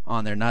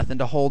on there. Nothing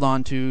to hold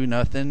on to,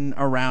 nothing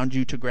around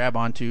you to grab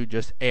onto,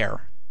 just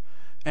air.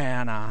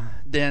 And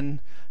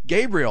then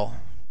Gabriel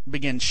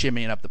begins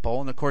shimmying up the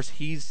pole, and of course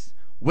he's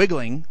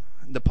wiggling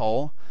the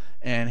pole,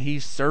 and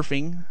he's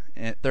surfing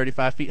at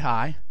 35 feet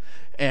high.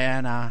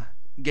 And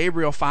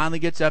Gabriel finally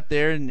gets up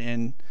there,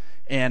 and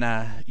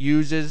and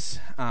uses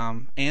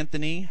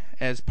Anthony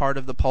as part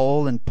of the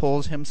pole and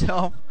pulls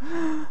himself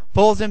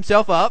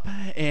up,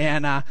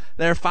 and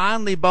they're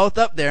finally both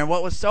up there. And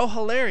what was so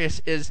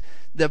hilarious is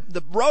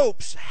the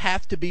ropes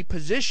have to be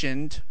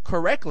positioned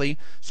correctly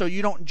so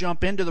you don't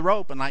jump into the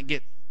rope and like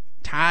get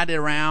tied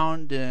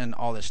around and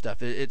all this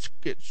stuff. It's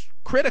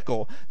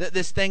critical that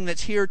this thing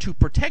that's here to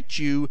protect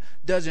you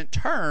doesn't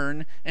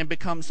turn and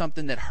become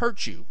something that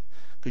hurts you,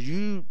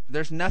 because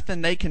there's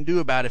nothing they can do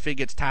about it if it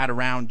gets tied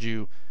around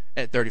you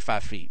at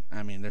 35 feet.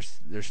 I mean,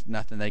 there's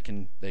nothing they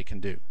can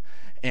do.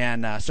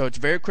 And so it's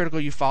very critical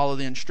you follow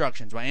the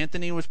instructions. Well,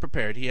 Anthony was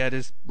prepared. He had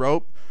his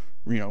rope,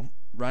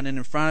 running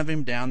in front of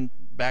him, down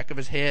back of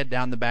his head,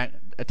 down the back,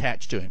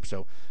 attached to him.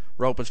 So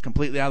rope was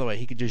completely out of the way.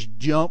 He could just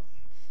jump,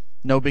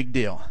 no big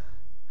deal.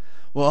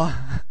 Well,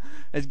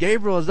 as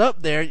Gabriel is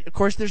up there, of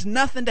course, there's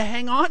nothing to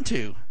hang on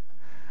to.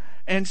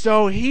 And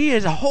so he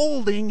is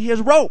holding his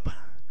rope,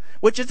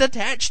 which is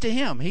attached to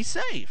him. He's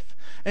safe.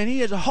 And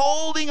he is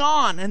holding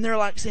on. And they're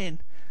like saying,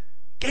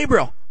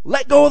 Gabriel,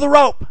 let go of the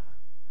rope.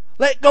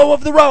 Let go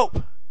of the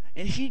rope.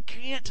 And he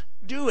can't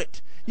do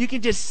it. You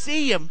can just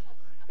see him.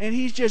 And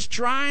he's just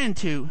trying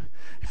to.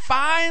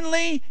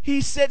 Finally, he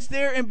sits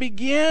there and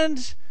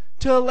begins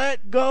to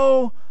let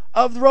go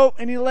of the rope,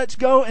 and he lets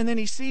go, and then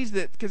he sees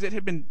that because it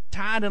had been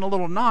tied in a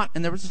little knot,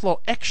 and there was this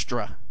little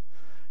extra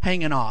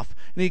hanging off.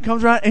 And he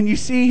comes around, and you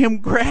see him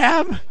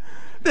grab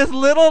this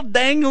little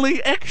dangly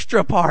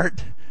extra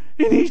part,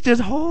 and he's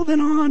just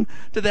holding on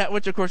to that,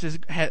 which of course is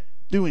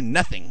doing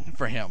nothing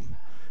for him,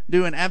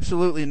 doing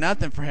absolutely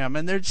nothing for him.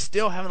 And they're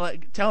still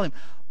having to tell him,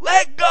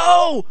 let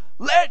go,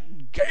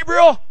 let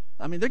Gabriel.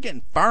 I mean, they're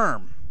getting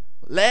firm.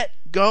 Let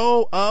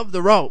go of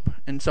the rope.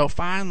 And so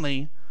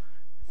finally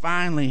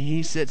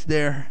he sits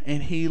there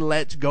and he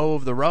lets go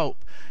of the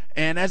rope.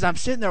 And as I'm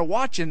sitting there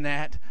watching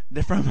that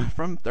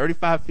from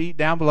 35 feet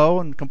down below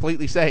and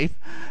completely safe,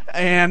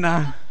 and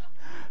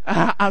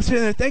I'm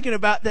sitting there thinking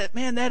about that.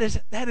 Man, that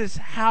is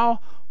how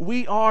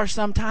we are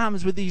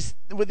sometimes with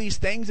these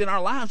things in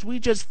our lives. We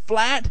just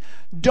flat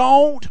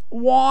don't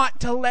want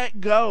to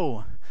let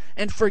go.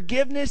 And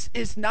forgiveness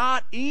is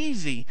not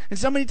easy. And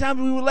so many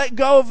times we will let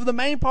go of the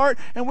main part,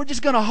 and we're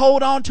just going to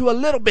hold on to a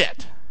little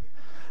bit.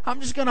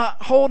 I'm just going to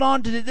hold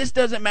on to this.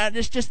 Doesn't matter.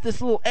 It's just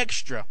this little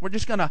extra. I'm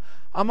going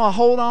to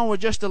hold on with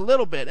just a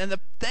little bit. And the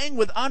thing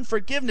with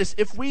unforgiveness,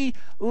 if we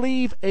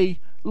leave a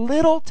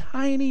little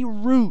tiny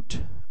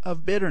root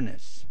of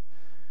bitterness,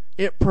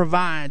 it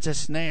provides a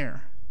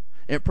snare.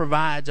 It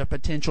provides a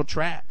potential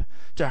trap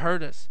to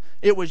hurt us.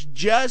 It was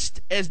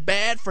just as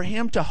bad for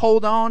him to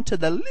hold on to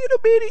the little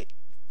bitty,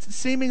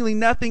 seemingly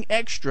nothing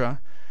extra,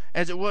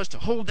 as it was to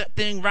hold that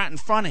thing right in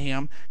front of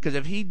him. Because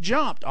if he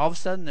jumped, all of a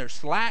sudden there's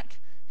slack.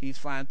 He's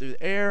flying through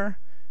the air.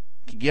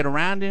 Can get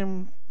around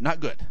him. Not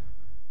good.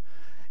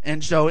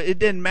 And so it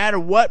didn't matter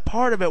what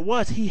part of it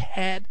was. He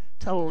had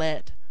to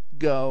let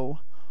go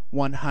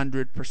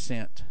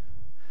 100%.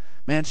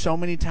 Man, so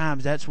many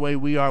times that's the way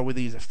we are with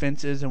these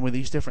offenses and with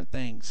these different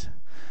things.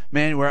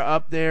 Man, we're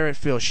up there. It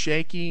feels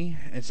shaky.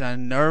 It's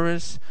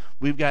unnervous.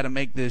 We've got to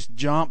make this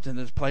jump to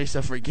this place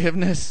of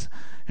forgiveness.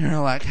 And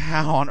we're like,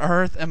 how on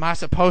earth am I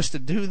supposed to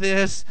do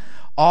this?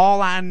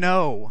 All I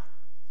know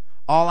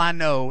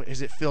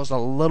is it feels a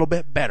little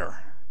bit better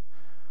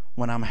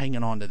when I'm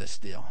hanging on to this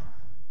deal.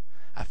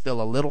 I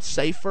feel a little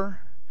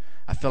safer.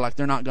 I feel like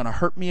they're not going to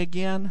hurt me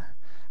again.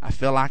 I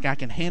feel like I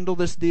can handle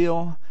this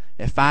deal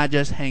if I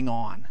just hang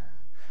on.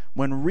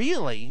 When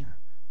really,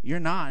 you're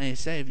not. And you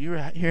say, if you're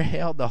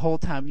held the whole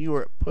time, you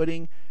are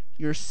putting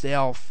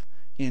yourself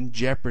in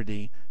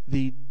jeopardy.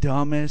 The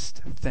dumbest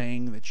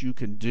thing that you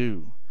can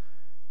do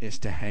is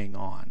to hang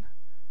on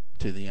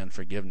to the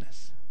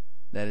unforgiveness.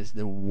 That is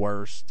the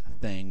worst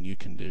thing you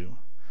can do.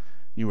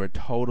 You are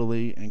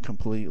totally and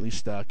completely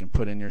stuck and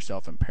putting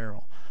yourself in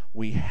peril.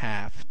 We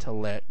have to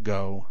let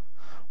go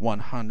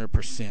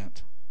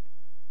 100%.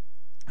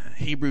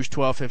 Hebrews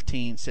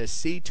 12:15 says,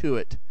 see to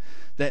it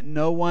that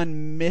no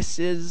one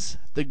misses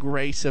the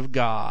grace of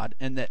God,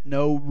 and that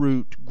no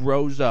root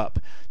grows up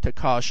to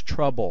cause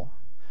trouble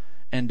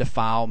and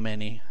defile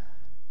many.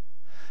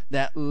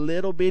 That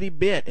little bitty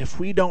bit, if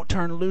we don't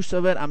turn loose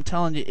of it, I'm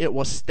telling you, it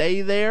will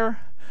stay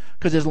there.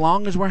 Because as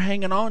long as we're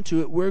hanging on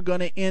to it, we're going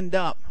to end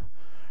up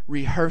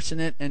rehearsing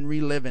it and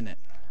reliving it.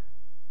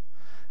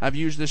 I've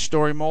used this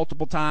story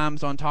multiple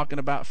times on talking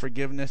about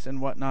forgiveness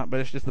and whatnot, but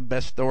it's just the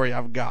best story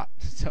I've got.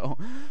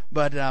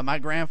 But my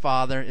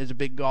grandfather is a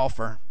big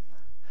golfer,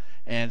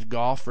 and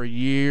golfed for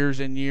years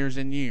and years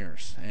and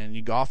years. And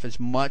you golf as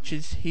much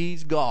as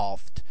he's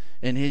golfed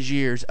in his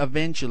years.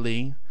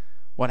 Eventually,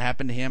 what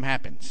happened to him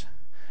happens.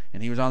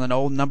 And he was on an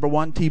old number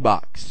 1 tee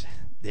box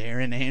there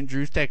in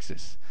Andrews,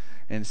 Texas.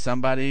 And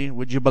somebody,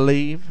 would you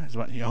believe? That's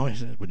what he always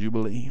says, would you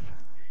believe?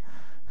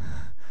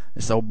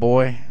 This old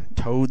boy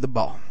towed the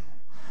ball.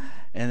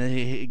 And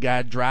the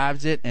guy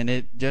drives it, and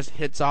it just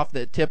hits off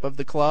the tip of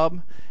the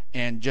club,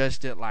 and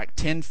just at like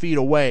 10 feet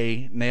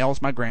away,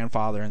 nails my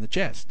grandfather in the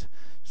chest.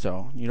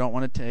 So you don't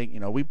want to take,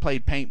 we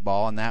played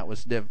paintball, and that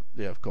was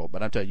difficult.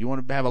 But I'm telling you, you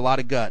want to have a lot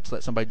of guts,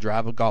 let somebody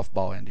drive a golf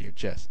ball into your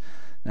chest.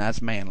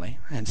 That's manly.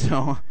 And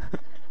so,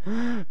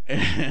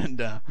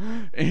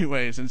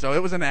 anyways, and so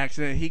it was an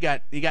accident. He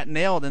got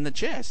nailed in the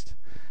chest.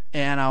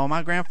 And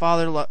my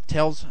grandfather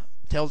tells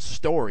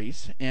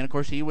stories, and of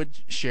course he would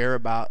share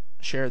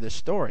this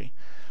story.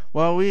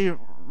 Well, we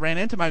ran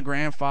into my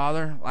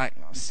grandfather like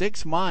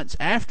 6 months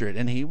after it,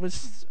 and he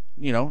was,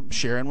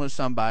 sharing with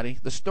somebody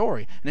the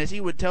story. And as he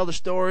would tell the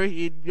story,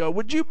 he'd go,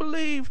 "Would you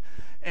believe?"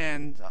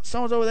 And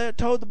someone's over there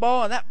towed the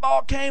ball, and that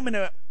ball came and it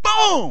went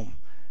boom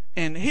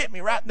and hit me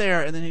right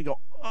there. And then he'd go,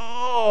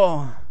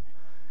 "Oh,"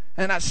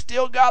 and I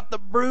still got the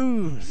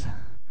bruise.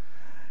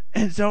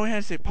 And so he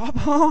had to say,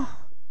 "Papa,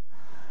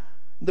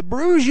 the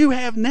bruise you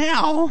have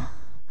now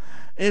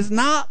is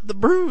not the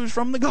bruise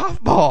from the golf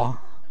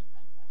ball.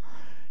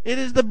 It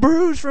is the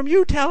bruise from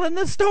you telling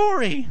the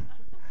story.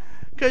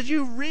 Because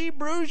you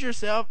re-bruise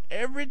yourself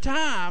every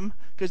time.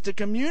 Because to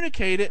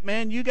communicate it,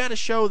 man, you got to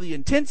show the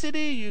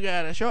intensity. You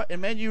got to show it.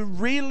 And, man, you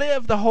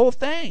relive the whole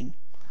thing."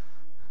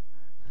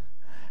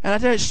 And I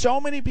tell you, so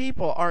many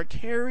people are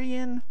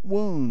carrying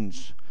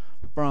wounds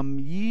from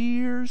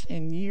years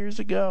and years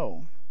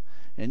ago.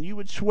 And you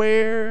would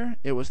swear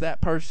it was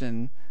that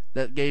person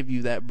that gave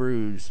you that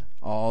bruise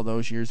all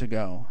those years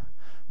ago.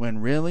 When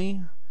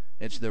really,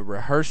 it's the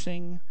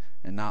rehearsing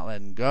and not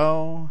letting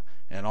go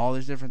and all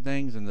these different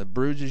things. And the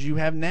bruises you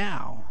have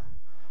now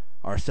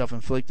are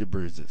self-inflicted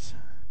bruises.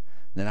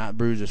 They're not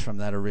bruises from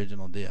that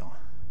original deal.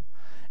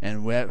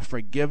 And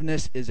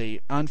unforgiveness is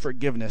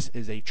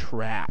a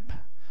trap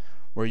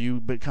where you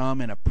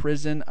become in a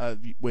prison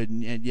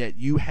and yet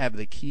you have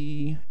the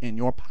key in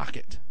your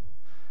pocket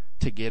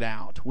to get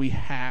out. We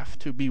have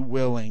to be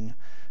willing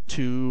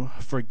to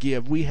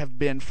forgive. We have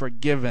been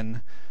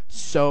forgiven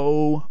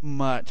so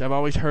much. I've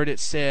always heard it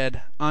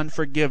said,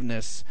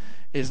 unforgiveness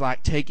is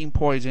like taking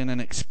poison and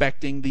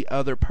expecting the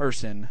other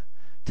person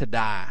to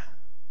die.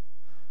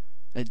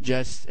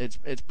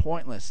 It's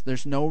pointless.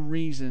 There's no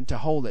reason to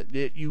hold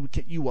it.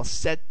 You will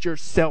set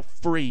yourself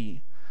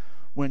free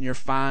when you're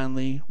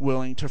finally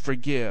willing to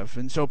forgive.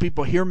 And so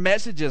people hear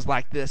messages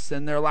like this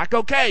and they're like,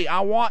 "Okay,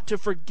 I want to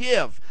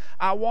forgive.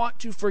 I want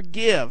to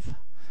forgive."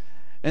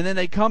 And then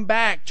they come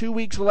back 2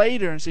 weeks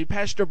later and say,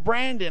 "Pastor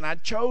Brandon, I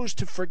chose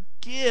to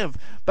forgive,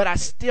 but I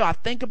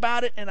think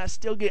about it and I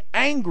still get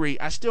angry.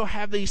 I still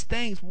have these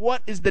things.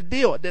 What is the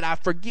deal? Did I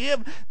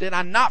forgive? Did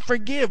I not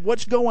forgive?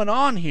 What's going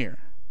on here?"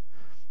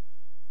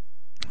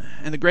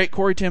 And the great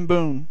Corrie ten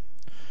Boom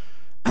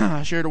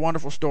shared a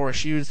wonderful story.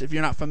 If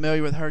you're not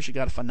familiar with her, she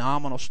got a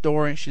phenomenal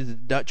story. She's a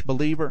Dutch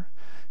believer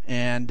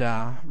and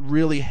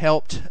really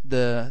helped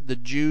the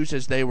Jews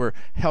as they were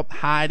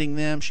hiding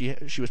them. She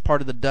was part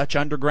of the Dutch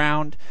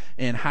underground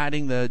and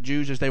hiding the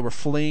Jews as they were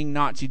fleeing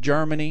Nazi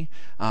Germany.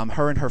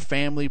 Her and her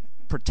family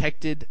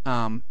protected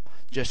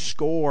just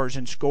scores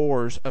and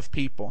scores of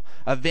people.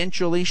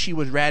 Eventually, she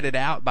was ratted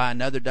out by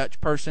another Dutch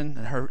person,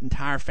 and her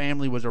entire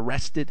family was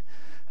arrested.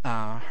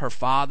 Her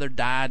father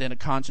died in a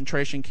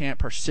concentration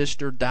camp. Her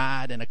sister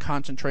died in a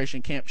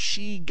concentration camp.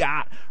 She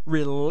got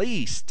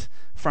released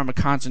from a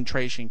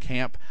concentration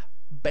camp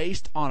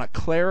based on a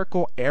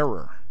clerical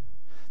error.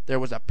 There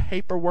was a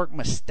paperwork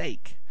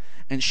mistake,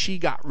 and she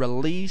got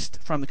released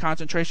from the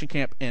concentration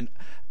camp, and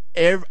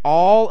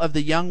all of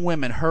the young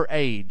women her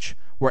age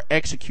were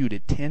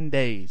executed 10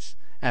 days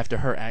after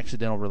her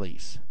accidental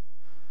release.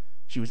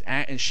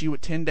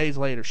 10 days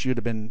later, she would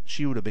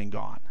have been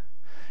gone.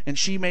 And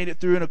she made it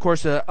through, and of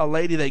course a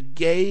lady that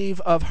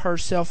gave of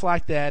herself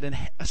like that and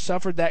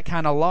suffered that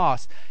kind of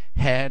loss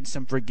had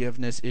some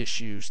forgiveness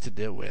issues to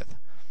deal with.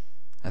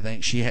 I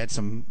think she had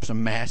some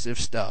massive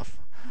stuff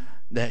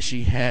that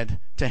she had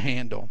to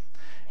handle.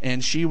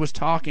 And she was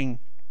talking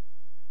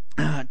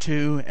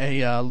to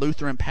a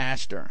Lutheran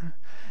pastor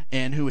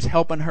and who was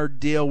helping her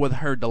deal with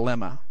her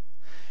dilemma.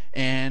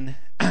 And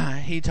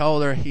he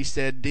told her, he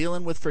said,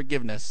 dealing with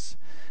forgiveness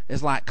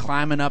is like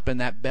climbing up in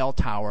that bell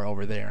tower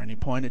over there. And he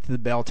pointed to the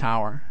bell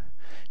tower.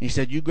 He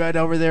said, you get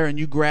over there and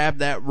you grab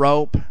that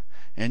rope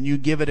and you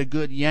give it a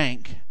good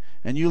yank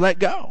and you let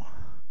go.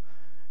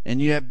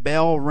 And you have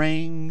bell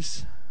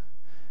rings.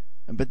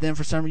 But then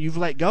for some reason you've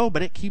let go,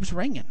 but it keeps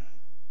ringing.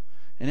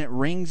 And it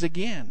rings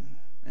again.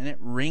 And it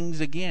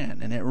rings again.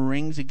 And it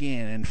rings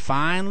again. And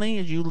finally,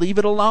 as you leave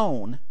it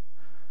alone,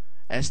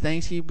 as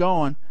things keep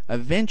going,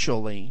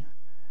 eventually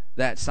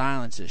that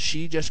silences.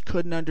 She just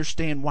couldn't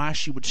understand why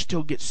she would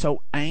still get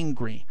so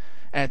angry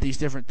at these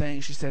different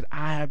things. She said,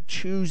 I am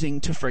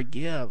choosing to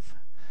forgive.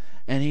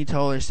 And he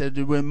told her, he said,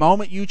 the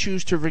moment you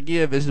choose to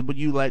forgive is when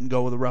you letting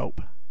go of the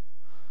rope.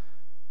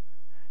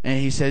 And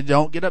he said,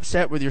 don't get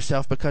upset with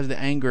yourself because the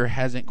anger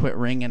hasn't quit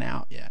ringing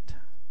out yet.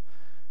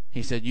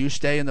 He said, you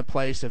stay in the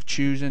place of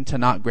choosing to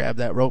not grab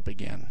that rope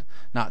again,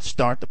 not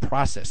start the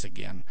process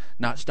again,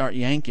 not start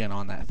yanking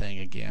on that thing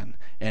again.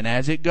 And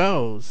as it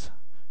goes,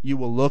 you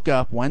will look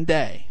up one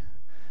day,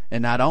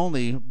 and not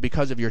only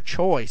because of your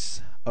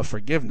choice of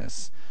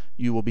forgiveness,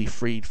 you will be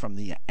freed from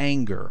the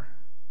anger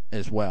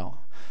as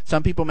well.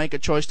 Some people make a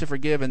choice to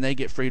forgive and they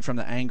get freed from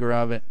the anger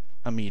of it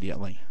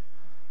immediately.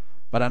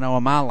 But I know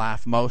in my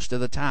life, most of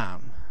the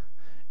time,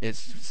 it's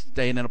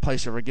staying in a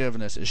place of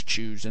forgiveness is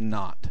choosing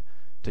not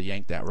to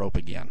yank that rope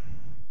again.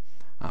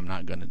 I'm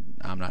not gonna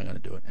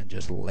do it. And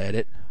just let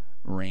it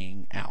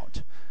ring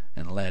out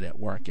and let it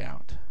work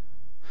out.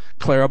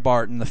 Clara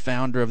Barton, the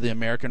founder of the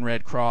American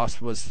Red Cross,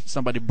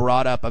 somebody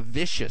brought up a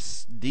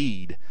vicious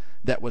deed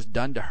that was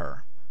done to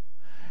her,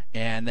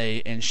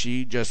 and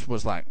she just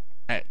was like,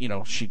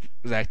 she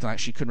was acting like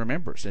she couldn't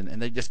remember,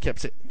 and they just kept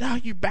saying, "No,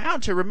 you're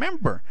bound to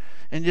remember,"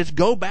 and just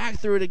go back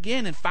through it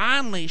again. And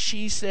finally,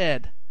 she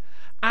said,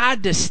 "I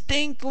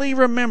distinctly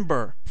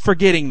remember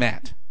forgetting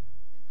that."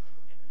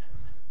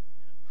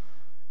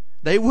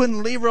 They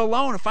wouldn't leave her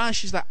alone, and finally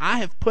she's like, "I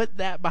have put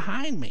that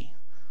behind me."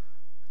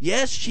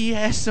 Yes, she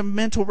has some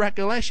mental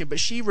recollection, but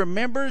she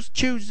remembers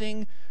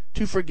choosing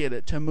to forget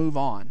it, to move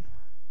on.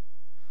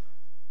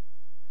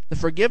 The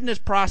forgiveness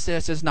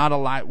process is not a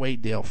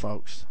lightweight deal,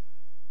 folks.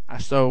 I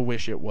so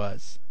wish it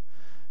was.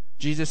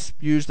 Jesus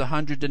used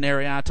 100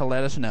 denarii to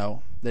let us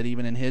know that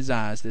even in his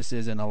eyes, this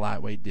isn't a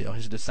lightweight deal.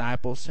 His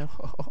disciples said,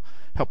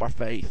 help our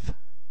faith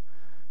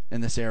in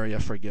this area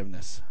of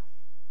forgiveness.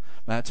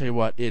 But I tell you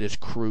what, it is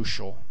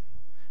crucial.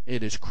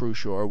 It is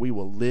crucial, or we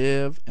will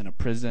live in a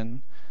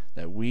prison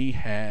that we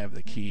have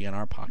the key in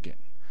our pocket,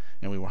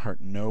 and we will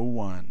hurt no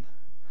one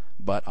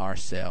but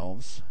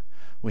ourselves.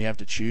 We have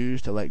to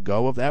choose to let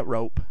go of that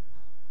rope,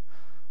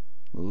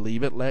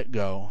 leave it let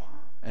go,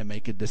 and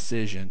make a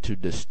decision to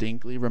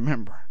distinctly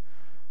remember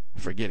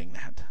forgetting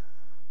that.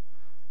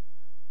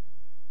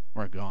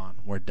 We're gone.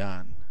 We're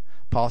done.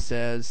 Paul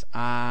says,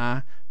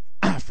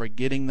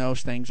 forgetting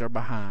those things are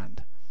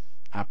behind,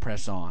 I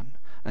press on.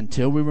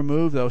 Until we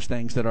remove those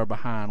things that are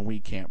behind,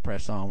 we can't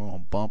press on. We're going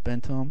to bump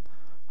into them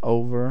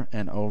over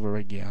and over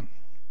again.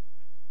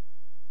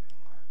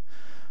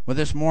 Well,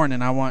 this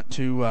morning I want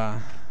to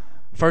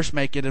first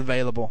make it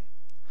available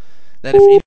that if